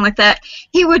everything like that,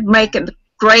 he would make a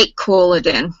great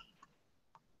Cooladin.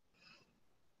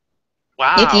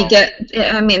 Wow.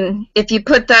 If you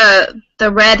put the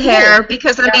red hair,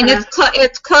 because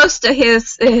it's close to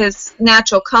his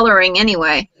natural coloring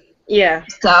anyway. Yeah.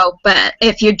 So, but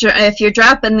if you're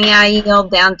dropping the IEL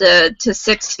down to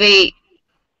 6 feet,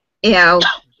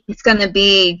 it's going to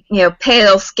be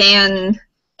pale skin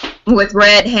with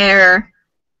red hair,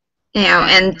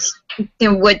 and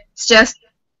with just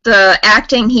the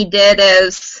acting he did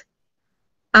as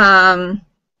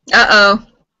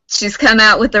she's come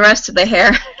out with the rest of the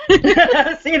hair.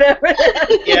 See that?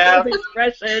 Yeah.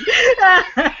 Expression.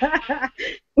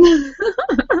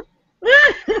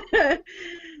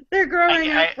 They're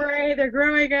growing up, Ray. They're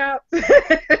growing up.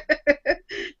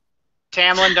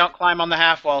 Tamlin, don't climb on the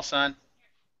half wall, son.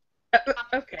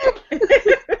 Okay.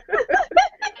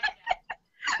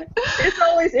 It's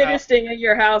always interesting in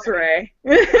your house, Ray.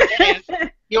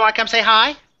 You want to come say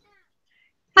hi?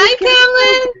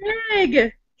 Hi, Tamlin.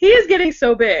 Big. He is getting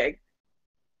so big.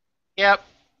 Yep.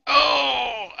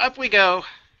 Oh, up we go.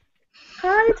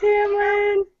 Hi,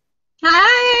 Tamlin.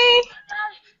 Hi.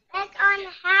 Back on the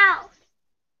house.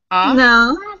 Huh?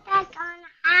 No. Back on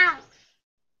the house.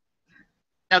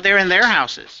 No, they're in their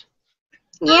houses.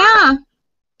 Yeah.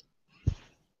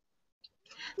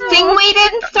 Sing we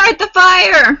didn't start the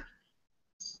fire.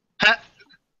 Huh?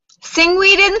 Sing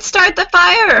we didn't start the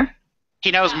fire.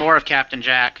 He knows more of Captain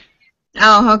Jack.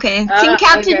 Oh, okay. Sing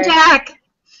Captain Okay. Jack.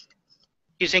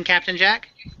 You sing Captain Jack?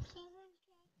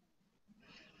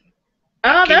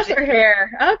 Oh, Can that's you her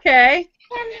hair. Okay.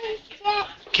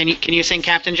 Can you sing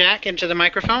Captain Jack into the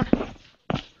microphone?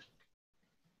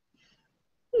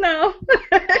 No.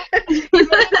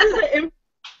 The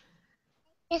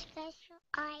special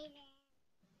island.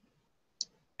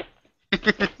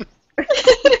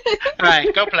 All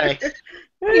right, go play.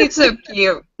 He's so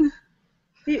cute.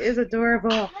 He is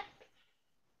adorable.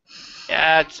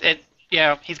 Yeah,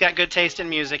 he's got good taste in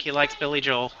music. He likes Billy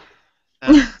Joel.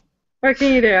 So. What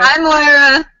can you do? Hi,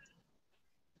 Moira.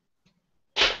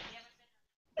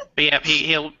 But yeah,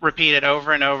 he'll repeat it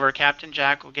over and over. Captain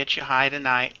Jack will get you high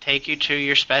tonight, take you to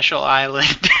your special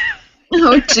island.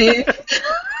 Oh, gee.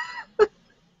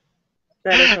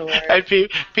 That is hilarious. And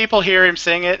people hear him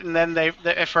sing it, and then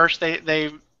at first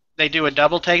they do a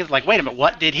double take. It's like, wait a minute,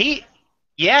 what did he?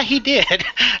 Yeah, he did.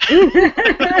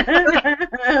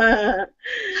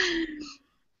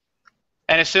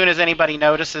 And as soon as anybody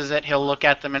notices it, he'll look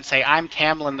at them and say, "I'm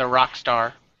Tamlin the rock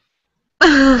star."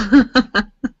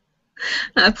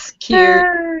 That's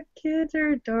cute. Kids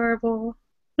are adorable.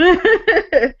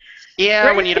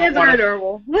 Yeah, when you don't kids are want to,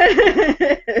 adorable.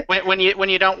 when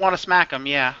you don't want to smack them,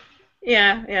 yeah.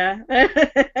 Yeah.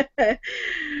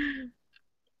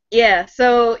 Yeah.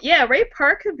 So yeah, Ray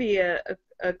Park could be a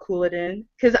Cooladin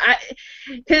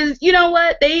because you know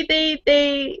what they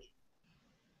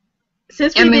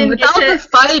since we didn't with all get the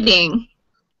fighting.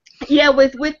 yeah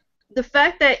with the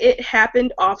fact that it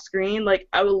happened off screen, like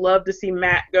I would love to see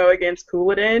Matt go against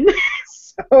Cooladin.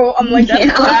 So I'm like, that's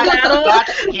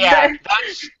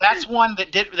that's one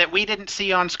that we didn't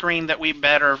see on screen that we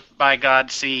better, by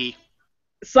God, see.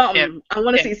 Something. I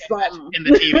want to see something in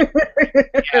the TV.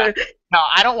 Yeah. No,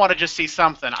 I don't want to just see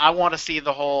something. I want to see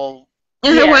the whole.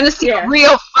 I want to see a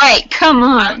real fight. Come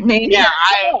on, man. Yeah,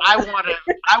 I want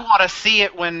to see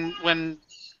it when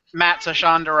Matt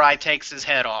Sashandarai takes his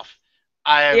head off.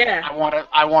 I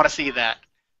want to see that.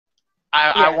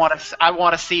 I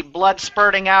want to see blood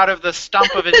spurting out of the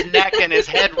stump of his neck and his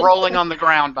head rolling on the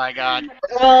ground. By God.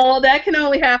 Well, that can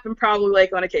only happen probably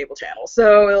like on a cable channel,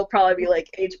 so it'll probably be like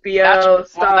HBO,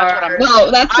 Star.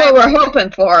 That's what we're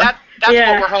hoping for. That's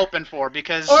what we're hoping for,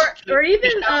 because or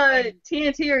even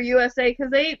TNT or USA,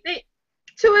 because they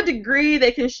to a degree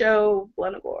they can show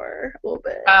blood and gore a little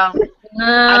bit.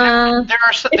 There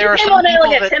are some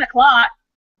people at 10 o'clock.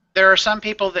 There are some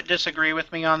people that disagree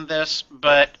with me on this,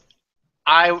 but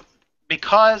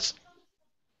because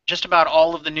just about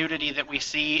all of the nudity that we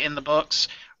see in the books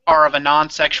are of a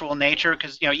non-sexual nature,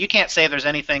 because you can't say there's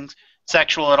anything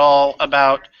sexual at all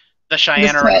about the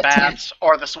Cheyenne or the baths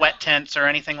or the sweat tents or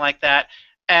anything like that.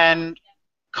 And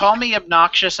call me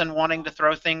obnoxious and wanting to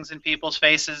throw things in people's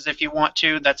faces if you want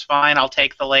to. That's fine. I'll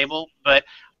take the label. But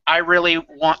I really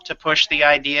want to push the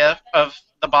idea of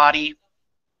the body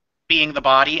being the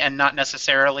body and not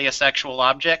necessarily a sexual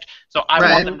object. So I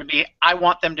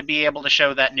want them to be able to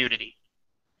show that nudity.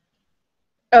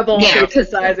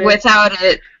 Because without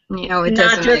it, it doesn't.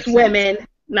 Not just women.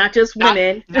 Not just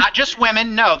women. Not just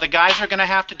women. No, the guys are going to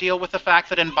have to deal with the fact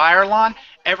that in Byerlon,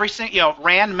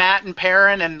 Rand, Matt, and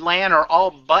Perrin and Lan are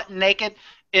all butt naked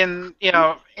in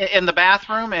the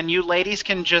bathroom, and you ladies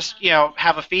can just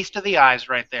have a feast of the eyes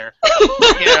right there.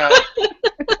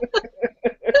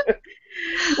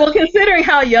 Well, considering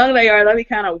how young they are, that'd be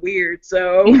kind of weird.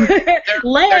 So,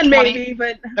 Lan maybe,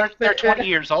 but they're 20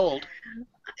 years old.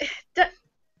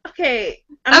 Okay.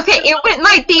 It wouldn't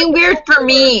like being weird for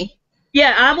me.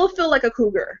 Yeah, I will feel like a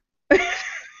cougar.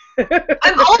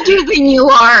 I'm older than you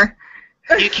are.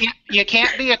 You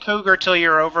can't be a cougar till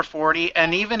you're over 40,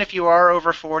 and even if you are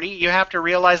over 40, you have to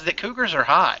realize that cougars are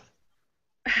hot.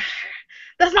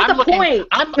 That's not the point.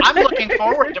 I'm looking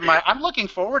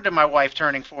forward to my wife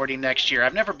turning 40 next year.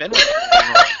 I've never been with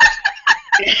her.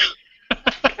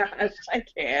 Gosh, I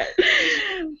can't.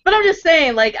 But I'm just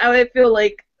saying, like, I would feel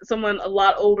like someone a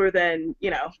lot older than,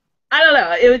 I don't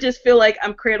know. It would just feel like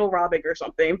I'm cradle robbing or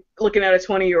something, looking at a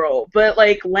 20-year-old. But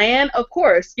like Lan, of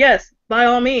course, yes, by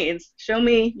all means, show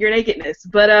me your nakedness.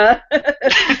 But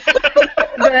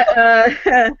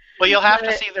well, you'll have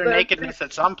to see their nakedness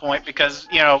at some point, because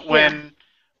when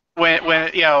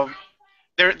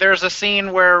there's a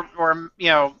scene where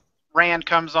Rand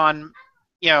comes on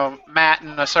Matt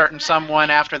and a certain someone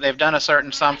after they've done a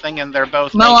certain something, and they're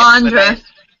both Melandra.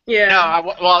 Yeah.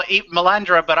 No, well,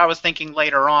 Melandra, but I was thinking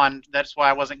later on. That's why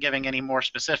I wasn't giving any more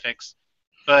specifics.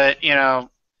 But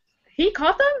He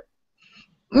caught them?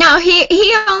 No,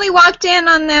 he only walked in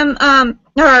on them,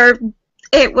 or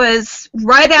it was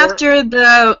right Or- after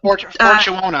the. or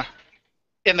Chuona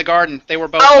in the garden. They were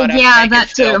both Oh butt-ass yeah, naked that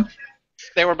still. too.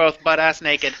 They were both butt-ass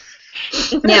naked.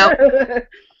 Yeah.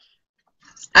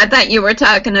 I thought you were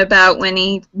talking about when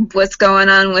he was going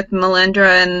on with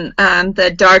Melindra and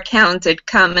the Dark Hounds had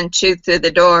come and chewed through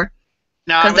the door.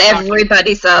 No, I Because was talking.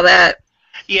 everybody saw that.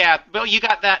 Yeah, well, you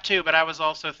got that too. But I was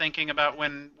also thinking about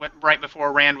when right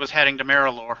before Rand was heading to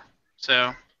Marilore,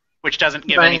 so which doesn't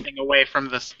give Right. anything away from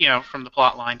this, from the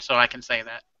plot line. So I can say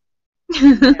that.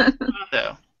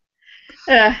 So.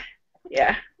 Yeah.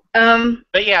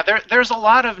 But yeah, there's a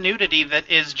lot of nudity that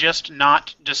is just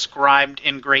not described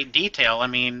in great detail. I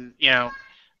mean,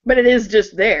 But it is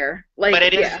just there. Like,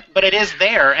 but yeah. it is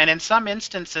there, and in some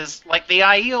instances, like the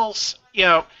Aiels,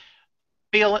 the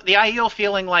Aiel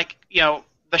feeling like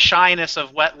the shyness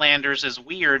of wetlanders is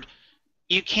weird.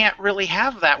 You can't really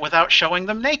have that without showing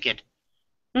them naked.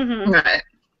 Mm-hmm. Right.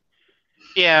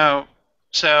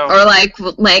 So. Or like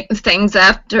things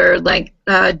after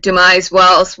Demise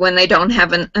Wells when they don't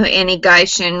have any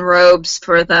Gaishin robes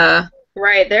for the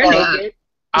Right, they're naked.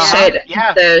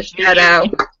 Yeah. The shadow.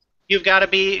 You've got to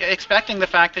be expecting the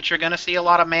fact that you're going to see a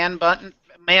lot of man butt and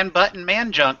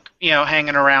man junk,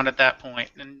 hanging around at that point,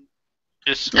 and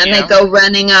just. And they go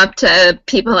running up to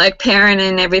people like Perrin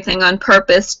and everything on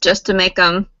purpose just to make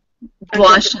them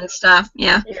blush and stuff.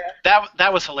 Yeah.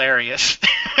 That was hilarious.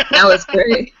 That was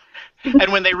great.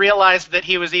 And when they realized that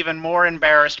he was even more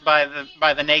embarrassed by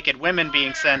the naked women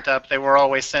being sent up, they were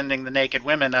always sending the naked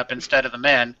women up instead of the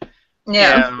men.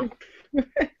 Yeah.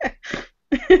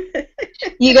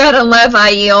 You gotta love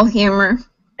Aiel humor.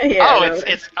 Yeah,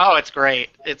 it's great.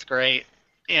 It's great.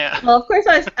 Yeah. Well, of course,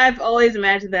 I've always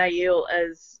imagined that Aiel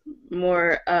as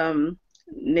more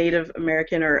Native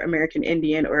American or American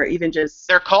Indian, or even just.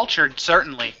 They're cultured,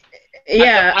 certainly.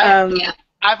 Yeah. Yeah.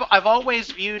 I've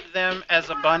always viewed them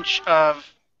as a bunch of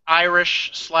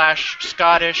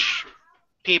Irish/Scottish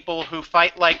people who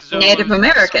fight like Zulus. Native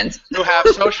Americans. Who have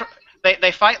social.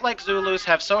 They fight like Zulus,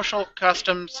 have social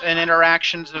customs and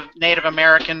interactions of Native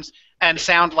Americans, and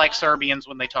sound like Serbians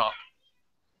when they talk.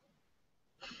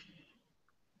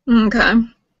 Okay. Or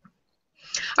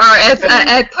if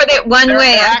I put it one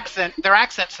way. Their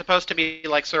accent's supposed to be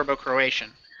like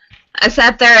Serbo-Croatian. I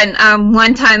sat there and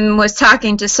one time was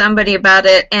talking to somebody about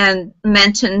it and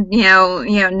mentioned,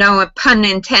 no pun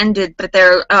intended, but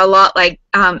they're a lot like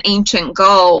ancient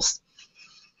Gauls.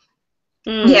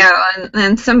 Yeah,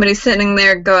 and somebody's sitting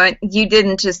there going, "You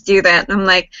didn't just do that." And I'm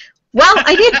like, "Well,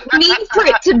 I didn't mean for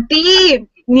it to be,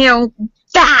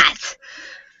 that."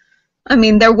 I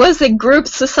mean, there was a group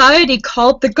society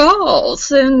called the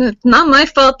Gauls, and it's not my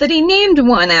fault that he named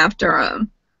one after him.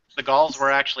 The Gauls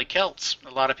were actually Celts. A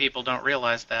lot of people don't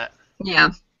realize that. Yeah.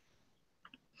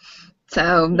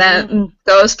 So that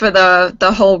goes for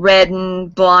the whole red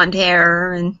and blonde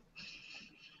hair and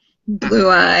blue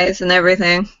eyes and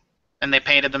everything. And they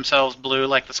painted themselves blue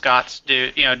like the Scots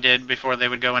did before they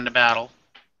would go into battle.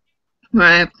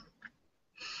 Right.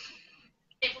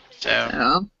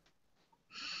 So.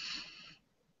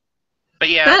 But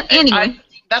yeah. But anyway.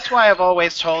 That's why I've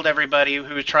always told everybody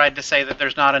who tried to say that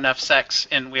there's not enough sex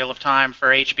in Wheel of Time for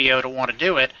HBO to want to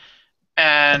do it,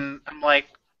 and I'm like,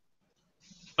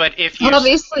 but if you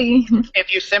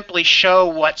simply show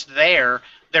what's there,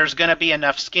 there's going to be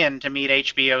enough skin to meet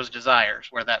HBO's desires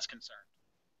where that's concerned.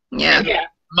 Yeah.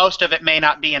 Most of it may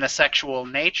not be in a sexual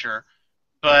nature,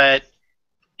 but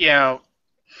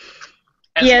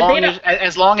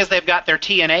as long as they've got their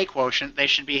TNA quotient, they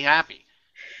should be happy.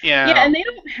 Yeah, and they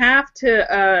don't have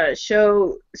to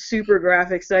show super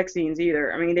graphic sex scenes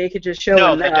either. I mean, they could just show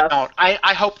enough. No, they don't.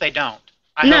 I hope they don't.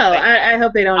 I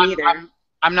hope they don't either.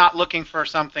 I'm not looking for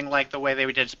something like the way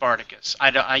they did Spartacus.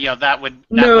 That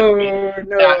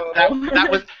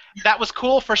was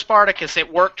cool for Spartacus.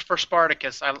 It worked for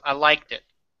Spartacus. I liked it.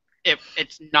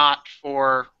 It's not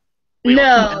for. But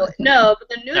the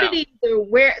nudity,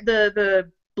 the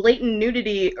blatant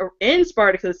nudity in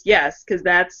Spartacus, yes, because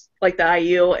that's like the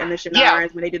Aiel and the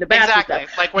Shannarans when they do the baths and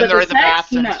stuff. Like when they're in the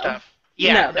baths and stuff.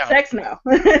 Yeah, the sex, no.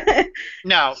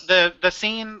 No, the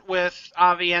scene with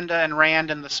Avienda and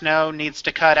Rand in the snow needs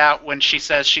to cut out when she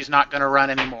says she's not going to run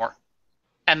anymore.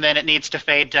 And then it needs to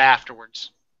fade to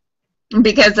afterwards.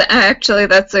 Because actually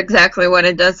that's exactly what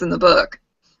it does in the book.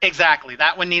 Exactly.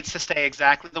 That one needs to stay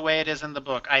exactly the way it is in the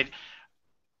book.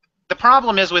 The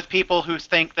problem is with people who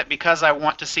think that because I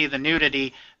want to see the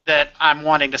nudity that I'm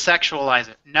wanting to sexualize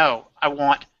it. No, I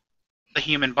want the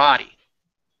human body.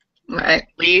 Right.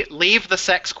 Leave the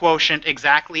sex quotient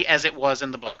exactly as it was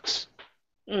in the books.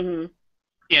 Mm-hmm.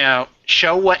 You know,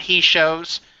 show what he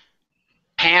shows,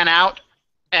 pan out,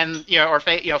 and or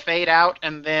fade out,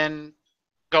 and then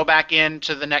go back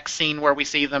into the next scene where we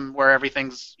see them, where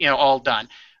everything's all done.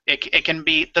 It can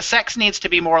be, the sex needs to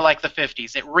be more like the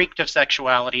 50s. It reeked of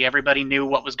sexuality. Everybody knew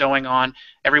what was going on.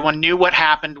 Everyone knew what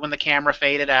happened when the camera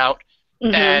faded out,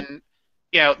 Mm-hmm. and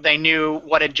they knew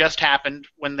what had just happened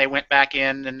when they went back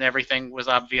in, and everything was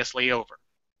obviously over.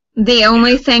 The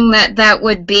only thing that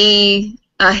would be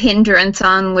a hindrance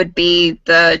on would be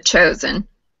the Chosen,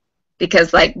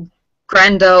 because like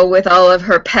Grendel with all of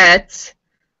her pets,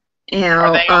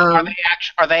 Are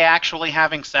they actually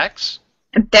having sex?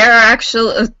 they're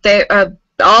actually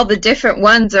all the different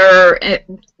ones are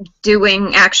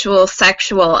doing actual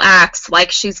sexual acts.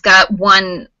 Like she's got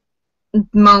one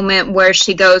moment where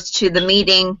she goes to the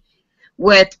meeting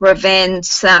with Ravin,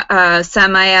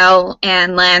 Samael,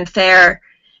 and Lanfair,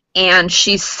 and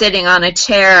she's sitting on a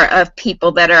chair of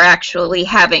people that are actually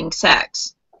having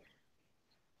sex.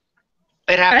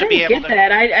 They'd have to be able to.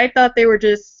 That. I thought they were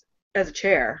just as a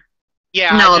chair.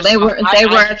 Yeah. No, they were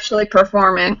actually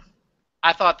performing.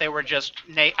 I thought they were just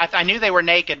I knew they were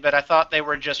naked, but I thought they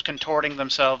were just contorting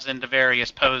themselves into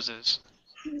various poses.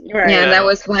 Right. Yeah, that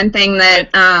was one thing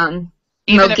that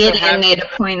Mogideon made a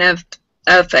point of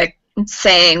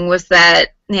saying, was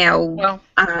that Nynaeve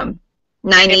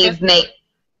made.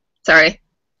 Sorry.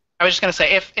 I was just going to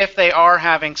say, if they are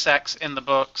having sex in the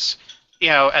books,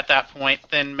 at that point,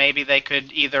 then maybe they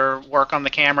could either work on the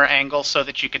camera angle so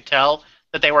that you could tell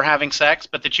that they were having sex,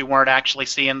 but that you weren't actually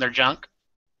seeing their junk.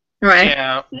 Right.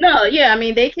 Yeah. No, yeah, I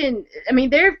mean they can. I mean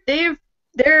there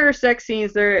are sex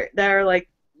scenes that are like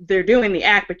they're doing the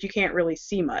act, but you can't really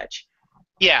see much.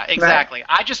 Yeah, exactly.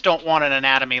 Right. I just don't want an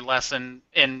anatomy lesson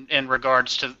in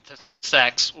regards to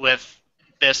sex with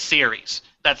this series.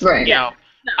 That's right. No,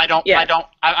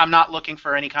 I'm not looking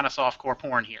for any kind of softcore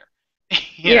porn here.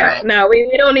 No,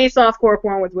 we don't need softcore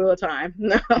porn with Wheel of Time.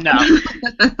 No. No.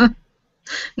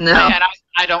 No. And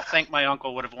I don't think my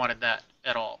uncle would have wanted that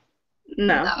at all.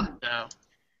 No.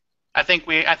 I think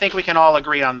we can all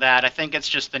agree on that. I think it's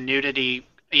just the nudity,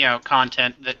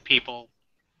 content that people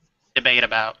debate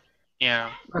about.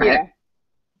 Right.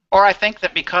 Or I think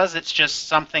that because it's just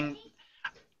something,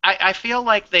 I feel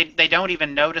like they don't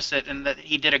even notice it, and that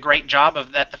he did a great job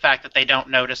of that. The fact that they don't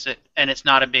notice it and it's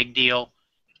not a big deal,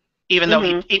 even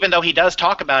though he does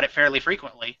talk about it fairly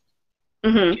frequently.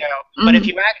 Mm-hmm. But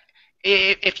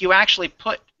if you actually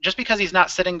put, just because he's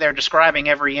not sitting there describing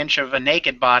every inch of a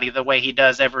naked body the way he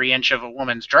does every inch of a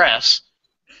woman's dress,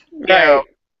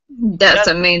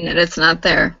 doesn't mean that it's not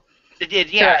there.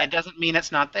 It doesn't mean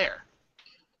it's not there.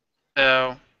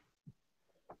 So,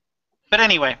 but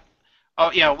anyway,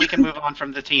 we can move on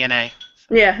from the TNA.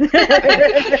 Yeah.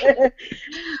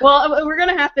 Well, we're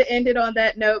gonna have to end it on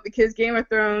that note because Game of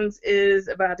Thrones is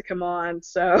about to come on,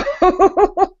 so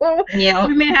yeah,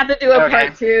 we may have to do a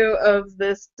part 2 of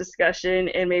this discussion,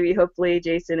 and maybe hopefully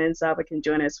Jason and Saba can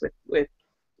join us with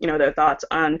their thoughts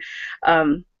on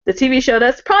the TV show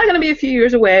that's probably gonna be a few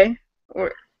years away.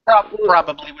 Or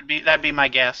probably that'd be my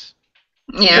guess.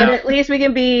 Yeah. But at least we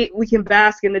can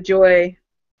bask in the joy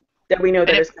that we know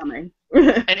that is coming.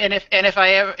 and if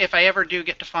I ever do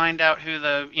get to find out who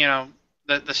the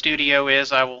studio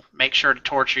is, I will make sure to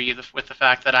torture you with the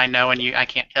fact that I know and I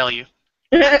can't tell you.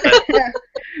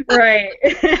 Right.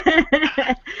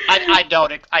 I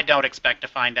don't expect to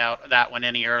find out that one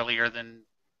any earlier than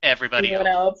everybody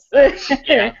else.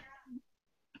 Yeah.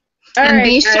 And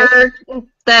be sure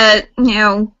that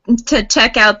to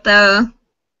check out the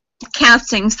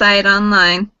casting site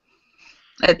online.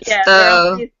 It's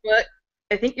on Facebook.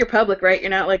 I think you're public, right? You're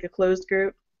not like a closed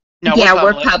group? No,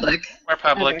 we're public. We're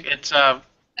public. Okay. It's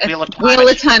Wheel of Time. Wheel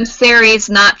of Time series,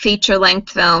 not feature-length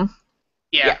film.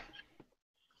 Yeah.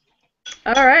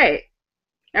 All right.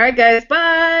 All right, guys.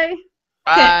 Bye.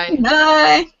 Bye. Okay,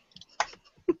 bye.